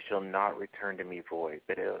 It shall not return to me void,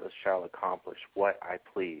 but it shall accomplish what I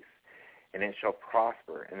please, and it shall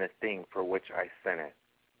prosper in the thing for which I sent it.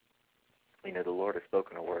 You know, the Lord has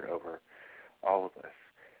spoken a word over all of us,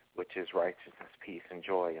 which is righteousness, peace, and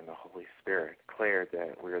joy in the Holy Spirit. Declared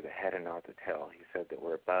that we are the head and not the tail. He said that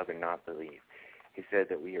we're above and not beneath. He said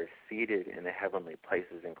that we are seated in the heavenly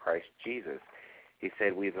places in Christ Jesus. He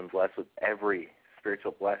said we've been blessed with every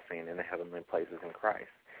spiritual blessing in the heavenly places in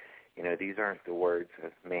Christ. You know, these aren't the words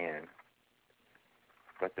of man,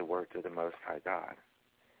 but the words of the Most High God.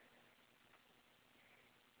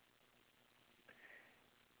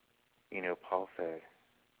 You know, Paul said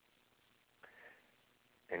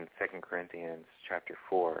in 2 Corinthians chapter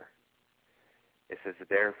 4, it says,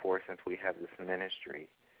 therefore, since we have this ministry,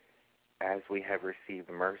 as we have received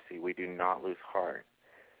mercy, we do not lose heart,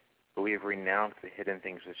 but we have renounced the hidden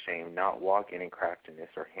things of shame, not walking in craftiness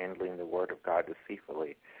or handling the word of God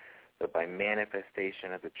deceitfully, but by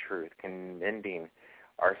manifestation of the truth, commending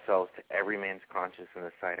ourselves to every man's conscience in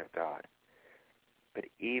the sight of God. But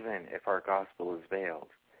even if our gospel is veiled,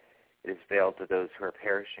 it is veiled to those who are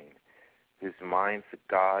perishing, whose minds the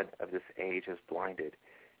God of this age has blinded,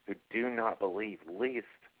 who do not believe, lest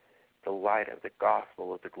the light of the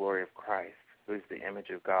gospel of the glory of Christ, who is the image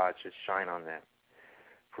of God, should shine on them.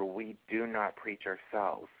 For we do not preach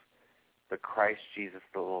ourselves, but Christ Jesus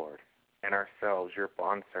the Lord, and ourselves your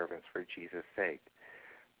bondservants for Jesus' sake.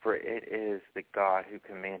 For it is the God who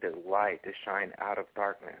commanded light to shine out of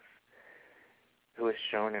darkness, who has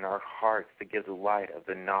shown in our hearts to give the light of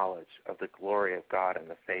the knowledge of the glory of God in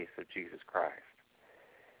the face of Jesus Christ.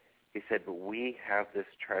 He said, but we have this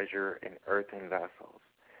treasure in earthen vessels,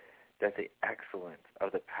 that the excellence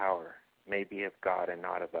of the power may be of God and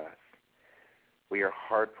not of us. We are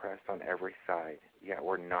hard-pressed on every side, yet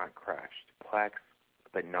we're not crushed, perplexed,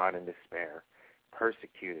 but not in despair,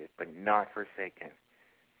 persecuted, but not forsaken,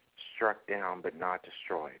 struck down, but not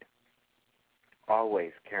destroyed,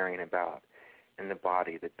 always carrying about in the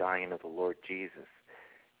body the dying of the Lord Jesus,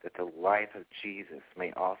 that the life of Jesus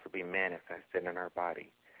may also be manifested in our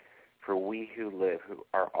body. For we who live, who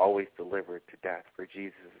are always delivered to death for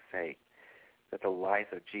Jesus' sake, that the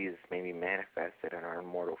life of Jesus may be manifested in our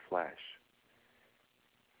immortal flesh.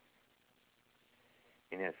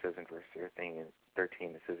 It says in verse 13,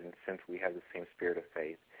 it says, and since we have the same spirit of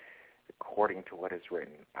faith, according to what is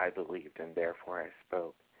written, I believed, and therefore I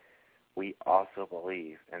spoke. We also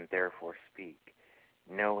believe, and therefore speak,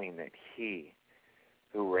 knowing that he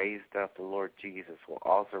who raised up the Lord Jesus will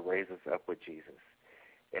also raise us up with Jesus,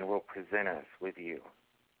 and will present us with you.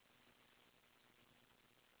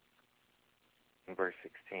 In verse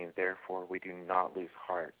 16, therefore we do not lose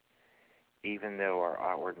heart. Even though our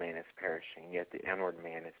outward man is perishing, yet the inward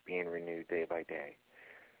man is being renewed day by day.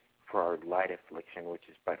 For our light affliction, which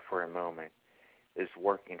is but for a moment, is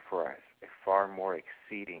working for us a far more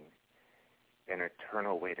exceeding and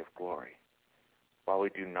eternal weight of glory. While we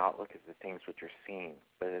do not look at the things which are seen,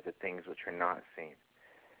 but at the things which are not seen.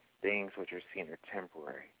 Things which are seen are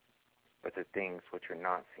temporary, but the things which are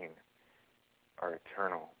not seen are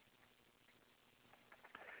eternal.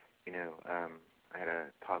 I had a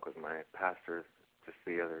talk with my pastor just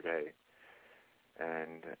the other day,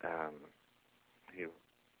 and he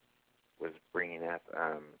was bringing up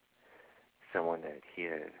someone that he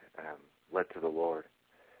had led to the Lord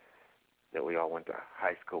that we all went to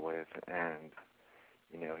high school with, and,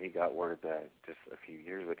 he got word that just a few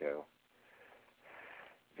years ago,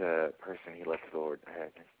 the person he led to the Lord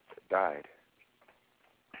had died.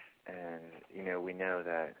 And, we know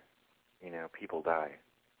that, people die.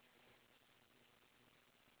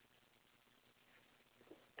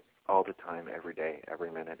 All the time, every day,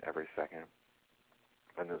 every minute, every second.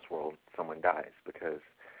 In this world, someone dies because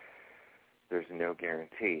there's no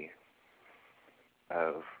guarantee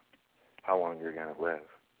of how long you're going to live.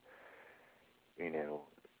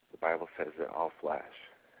 The Bible says that all flesh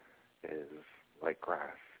is like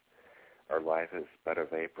grass. Our life is but a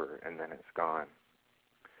vapor, and then it's gone.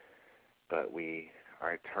 But we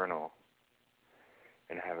are eternal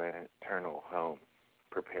and have an eternal home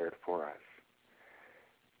prepared for us.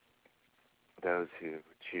 Those who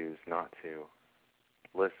choose not to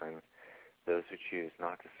listen, those who choose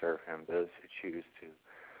not to serve him, those who choose to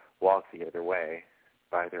walk the other way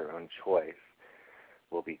by their own choice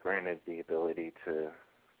will be granted the ability to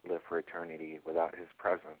live for eternity without his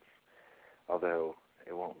presence, although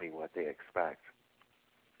it won't be what they expect.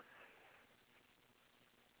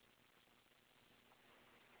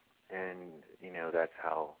 And, that's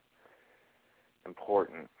how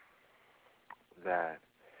important that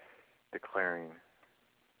declaring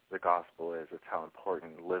the gospel is. It's how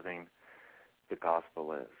important living the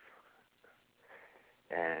gospel is.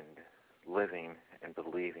 And living and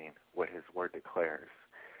believing what his word declares,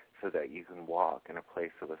 so that you can walk in a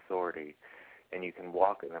place of authority and you can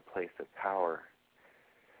walk in a place of power,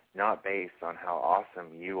 not based on how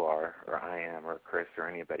awesome you are or I am or Chris or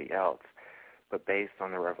anybody else, but based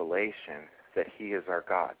on the revelation that he is our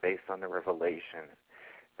God, based on the revelation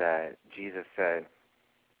that Jesus said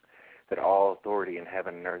that all authority in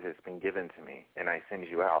heaven and earth has been given to me, and I send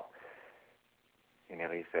you out.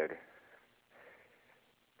 He said,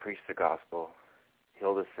 preach the gospel,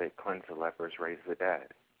 heal the sick, cleanse the lepers, raise the dead.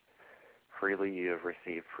 Freely you have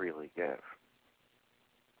received, freely give.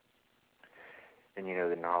 And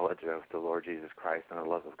the knowledge of the Lord Jesus Christ and the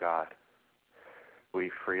love of God,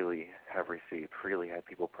 we freely have received, freely have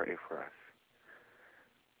people pray for us.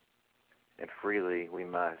 And freely we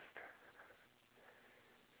must.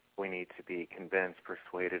 We need to be convinced,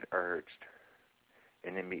 persuaded, urged,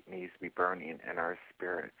 and it needs to be burning in our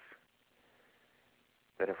spirits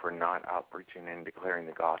that if we're not out preaching and declaring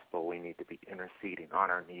the gospel, we need to be interceding on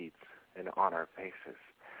our needs and on our faces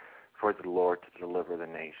for the Lord to deliver the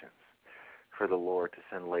nations, for the Lord to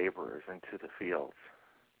send laborers into the fields,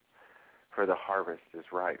 for the harvest is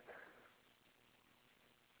ripe.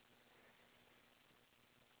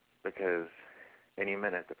 Because any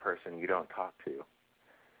minute the person you don't talk to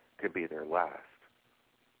could be their last.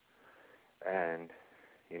 And,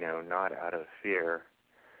 not out of fear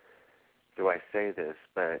do I say this,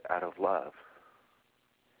 but out of love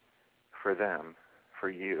for them, for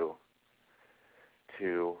you,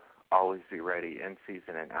 to always be ready in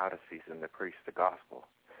season and out of season to preach the gospel,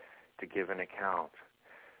 to give an account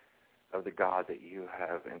of the God that you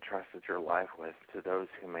have entrusted your life with to those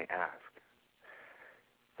who may ask,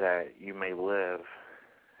 that you may live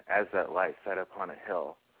as that light set upon a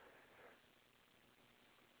hill,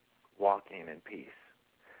 walking in peace,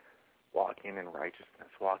 walking in righteousness,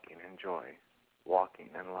 walking in joy, walking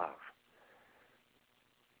in love.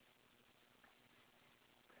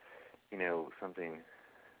 You know, something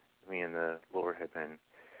me and the Lord have been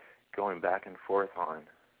going back and forth on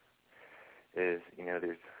is, you know,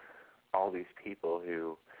 there's all these people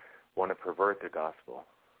who want to pervert the gospel.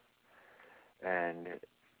 And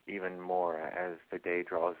even more as the day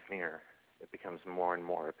draws near, it becomes more and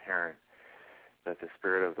more apparent that the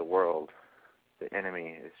spirit of the world, the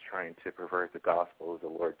enemy, is trying to pervert the gospel of the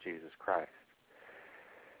Lord Jesus Christ,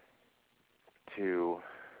 to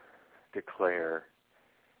declare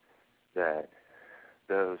that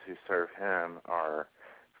those who serve him are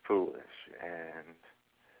foolish. And,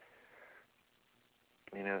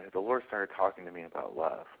 you know, the Lord started talking to me about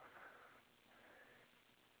love,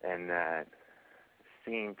 and that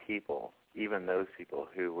seeing people, even those people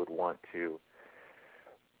who would want to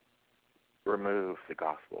remove the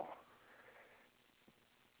gospel,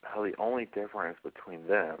 how the only difference between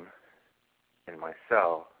them and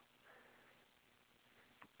myself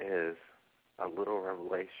is a little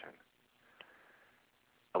revelation,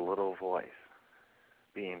 a little voice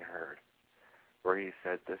being heard, where he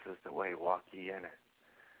said, "This is the way, walk ye in it."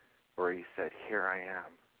 Where he said, "Here I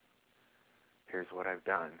am. Here's what I've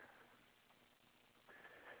done."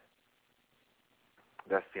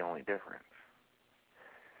 That's the only difference.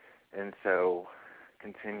 And so,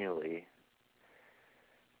 continually,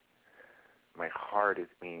 my heart is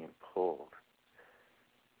being pulled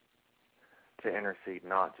to intercede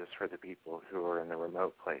not just for the people who are in the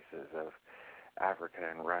remote places of Africa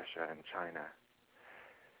and Russia and China,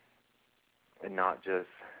 and not just,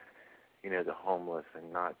 you know, the homeless,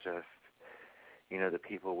 and not just, you know, the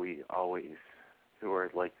people we always, who are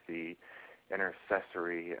like the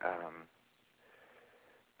intercessory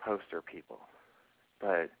poster people,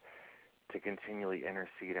 but to continually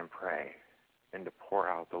intercede and pray and to pour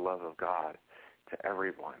out the love of God to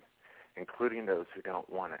everyone, including those who don't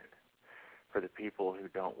want it. For the people who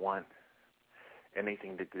don't want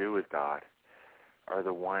anything to do with God are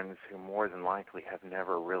the ones who more than likely have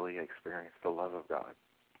never really experienced the love of God.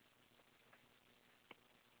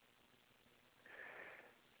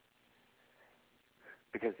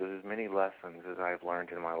 Because of as many lessons as I've learned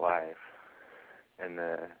in my life in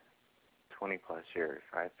the 20-plus years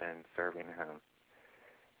I've been serving him,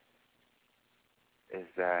 is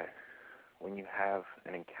that when you have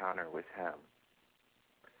an encounter with him,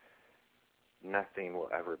 nothing will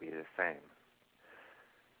ever be the same.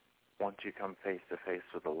 Once you come face to face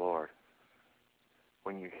with the Lord,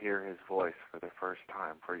 when you hear his voice for the first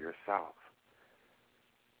time for yourself,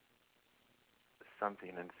 something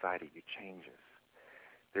inside of you changes.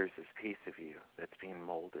 There's this piece of you that's being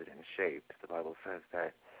molded and shaped. The Bible says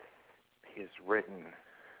that he is written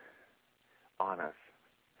on us,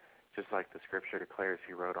 just like the scripture declares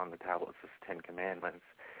he wrote on the tablets of the 10 Commandments.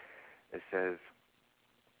 It says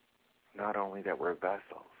not only that we're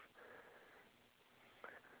vessels,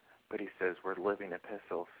 but he says we're living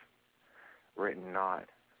epistles written not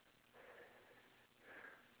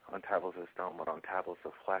on tablets of stone, but on tablets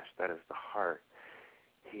of flesh. That is the heart.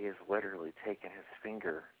 He has literally taken his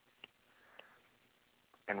finger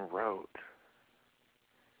and wrote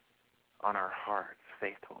on our hearts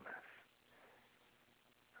faithfulness.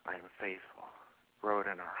 I am faithful. Wrote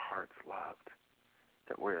in our hearts loved,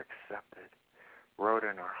 that we're accepted. Wrote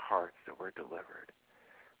in our hearts that we're delivered.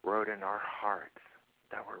 Wrote in our hearts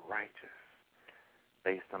that we're righteous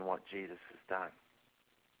based on what Jesus has done.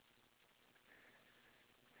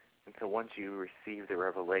 And so once you receive the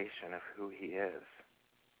revelation of who he is,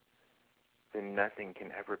 then nothing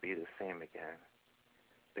can ever be the same again,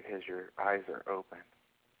 because your eyes are open.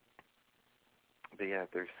 But yet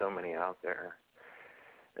there's so many out there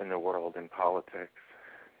in the world, in politics,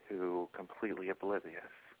 who are completely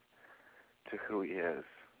oblivious to who he is.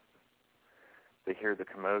 They hear the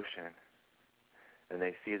commotion, and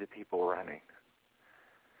they see the people running,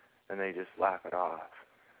 and they just laugh it off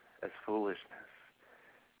as foolishness,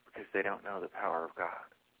 because they don't know the power of God.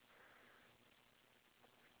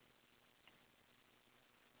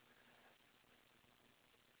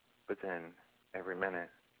 But then, every minute,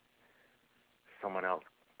 someone else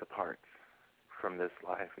departs from this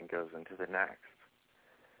life and goes into the next.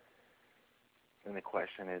 And the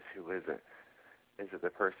question is, who is it? Is it the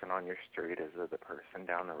person on your street? Is it the person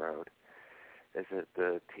down the road? Is it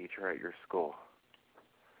the teacher at your school?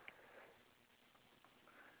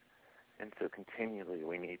 And so continually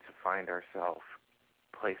we need to find ourselves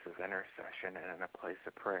place of intercession and in a place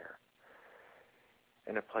of prayer,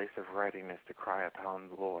 in a place of readiness to cry upon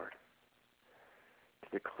the Lord, to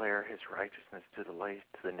declare his righteousness to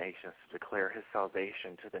the nations, to declare his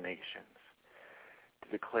salvation to the nations, to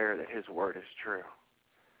declare that his word is true,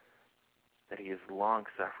 that he is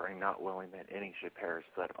long-suffering, not willing that any should perish,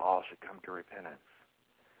 but that all should come to repentance.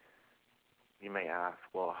 You may ask,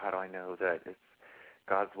 well, how do I know that it's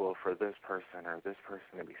God's will for this person or this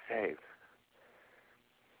person to be saved?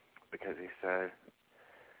 Because he said,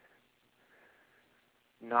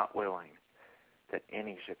 not willing that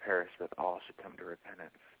any should perish, but all should come to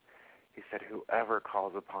repentance. He said, whoever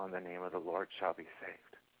calls upon the name of the Lord shall be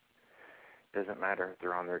saved. Doesn't matter if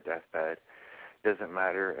they're on their deathbed. Doesn't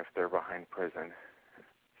matter if they're behind prison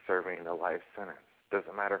serving the life sentence.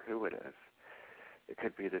 Doesn't matter who it is. It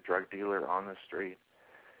could be the drug dealer on the street.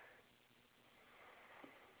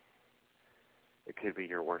 It could be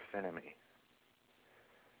your worst enemy.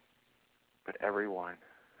 But everyone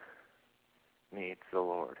needs the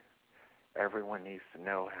Lord. Everyone needs to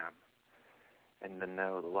know him and to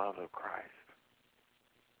know the love of Christ.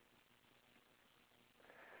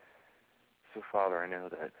 So, Father, I know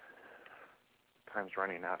that time's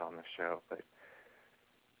running out on the show, but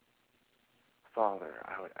Father,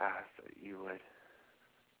 I would ask that you would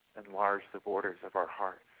enlarge the borders of our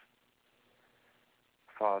hearts.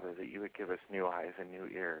 Father, that you would give us new eyes and new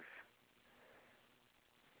ears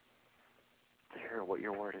to hear what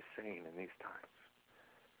your word is saying in these times.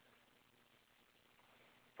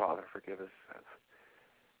 Father, forgive us of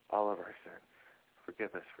all of our sins.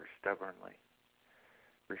 Forgive us for stubbornly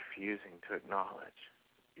refusing to acknowledge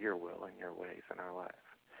your will and your ways in our life.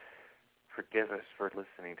 Forgive us for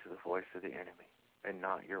listening to the voice of the enemy and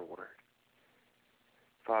not your word.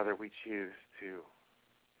 Father, we choose to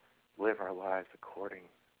live our lives according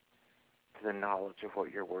to the knowledge of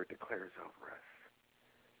what your word declares over us.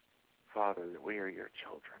 Father, that we are your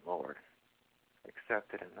children, Lord,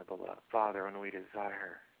 accepted in the beloved. Father, when we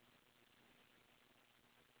desire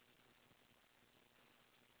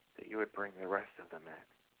that you would bring the rest of them in.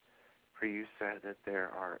 For you said that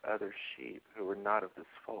there are other sheep who are not of this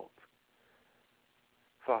fold.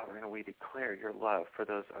 Father, and we declare your love for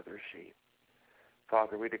those other sheep.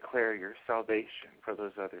 Father, we declare your salvation for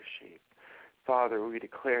those other sheep. Father, we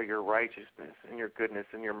declare your righteousness and your goodness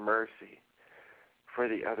and your mercy for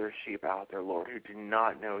the other sheep out there, Lord, who do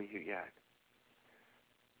not know you yet.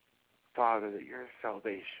 Father, that your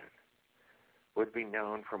salvation would be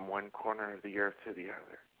known from one corner of the earth to the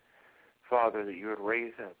other. Father, that you would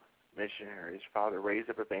raise up missionaries, Father, raise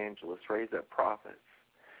up evangelists, raise up prophets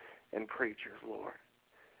and preachers, Lord,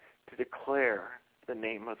 to declare the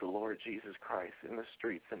name of the Lord Jesus Christ in the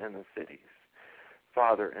streets and in the cities.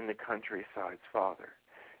 Father, in the countrysides, Father,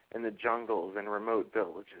 in the jungles and remote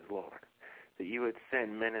villages, Lord, that you would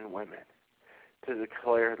send men and women to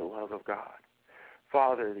declare the love of God.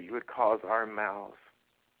 Father, that you would cause our mouths,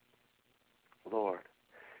 Lord,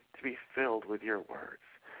 to be filled with your words.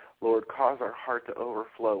 Lord, cause our heart to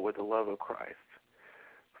overflow with the love of Christ.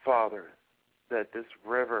 Father, that this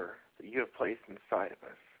river that you have placed inside of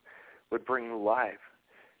us would bring life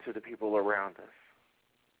to the people around us.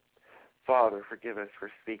 Father, forgive us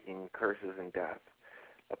for speaking curses and death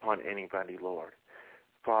upon anybody, Lord.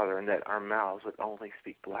 Father, and that our mouths would only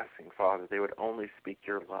speak blessing, Father. They would only speak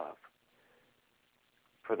your love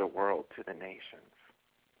for the world to the nations.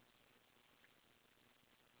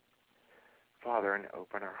 Father, and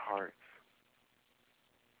open our hearts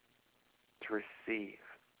to receive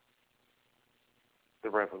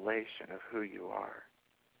the revelation of who you are.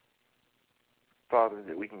 Father,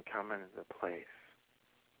 that we can come into the place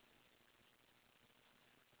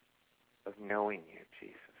of knowing you,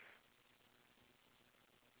 Jesus.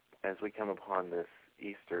 As we come upon this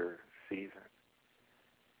Easter season,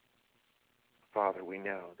 Father, we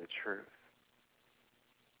know the truth,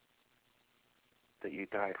 that you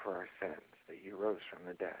died for our sins, that you rose from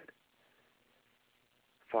the dead.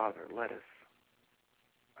 Father, let us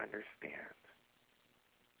understand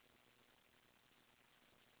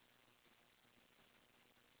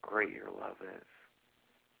great your love is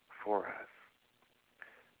for us.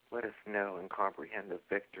 Let us know and comprehend the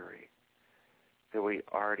victory that we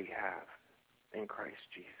already have in Christ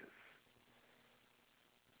Jesus.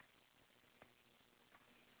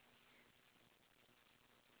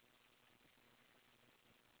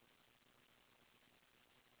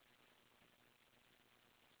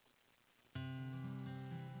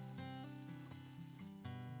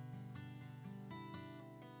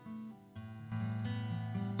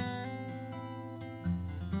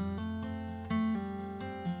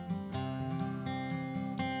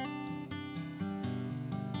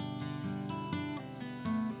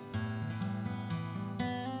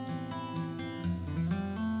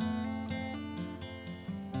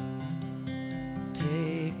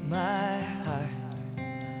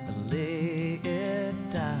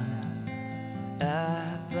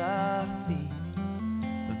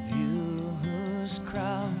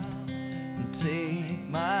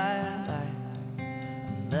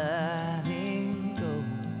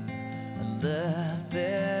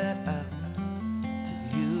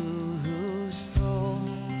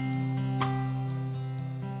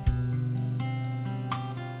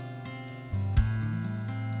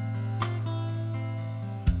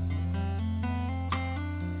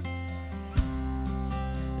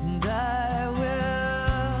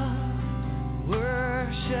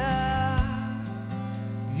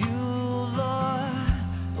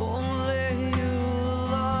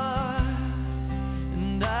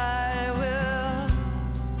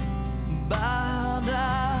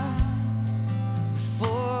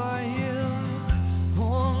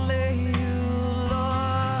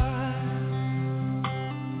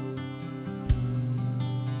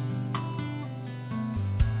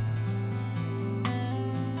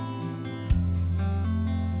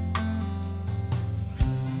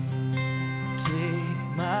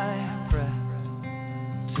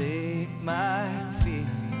 my feet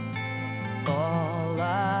all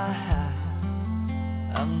I have.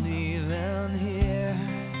 I'm kneeling here,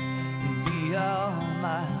 be all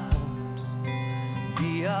my hopes,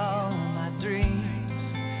 be all my dreams,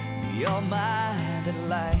 be all my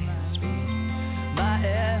delights, be my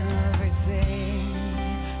everything,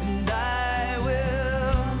 and I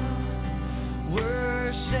will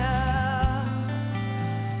worship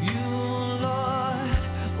you, Lord,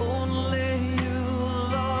 only you,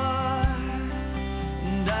 Lord,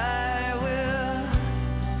 and I will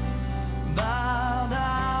bow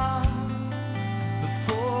down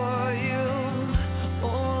before you,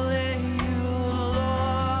 only you,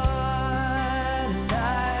 Lord, and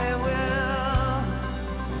I will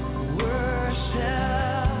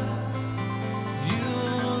worship you,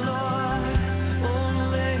 Lord,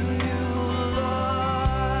 only you,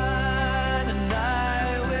 Lord, and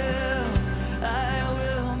I will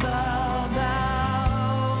bow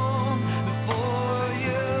down before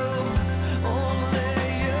you, only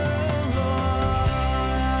you, Lord,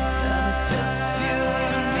 and it's just you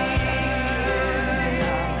and me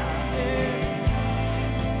now,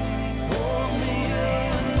 only you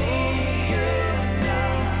and me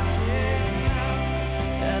now,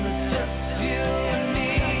 and it's just you and me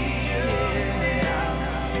now,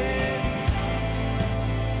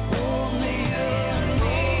 only you and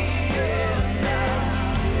me now,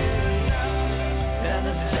 and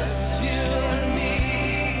it's just you and me now, only you and me now, and it's just you and me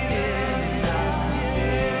now,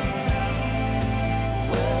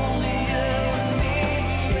 only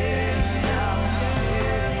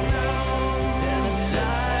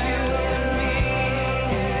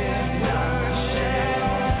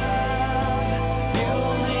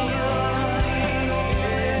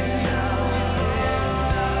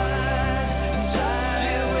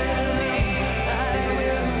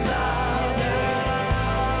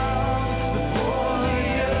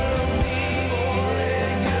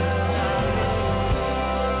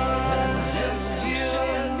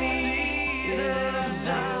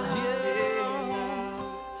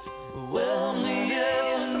you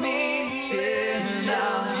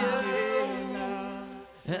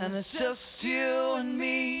and it's just you and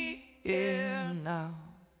me here now.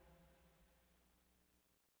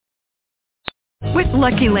 With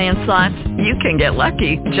Lucky Land Slots, you can get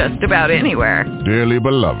lucky just about anywhere. Dearly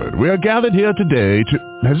beloved, we are gathered here today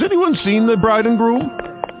to... Has anyone seen the bride and groom?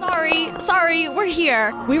 Sorry, we're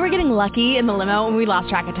here. We were getting lucky in the limo and we lost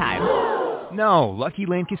track of time. No, Lucky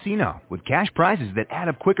Land Casino, with cash prizes that add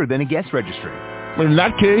up quicker than a guest registry. In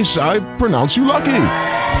that case, I pronounce you lucky.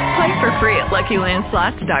 Play for free at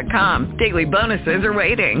LuckyLandSlots.com. Daily bonuses are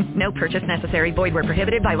waiting. No purchase necessary. Void where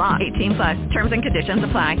prohibited by law. 18+. Terms and conditions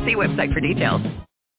apply. See website for details.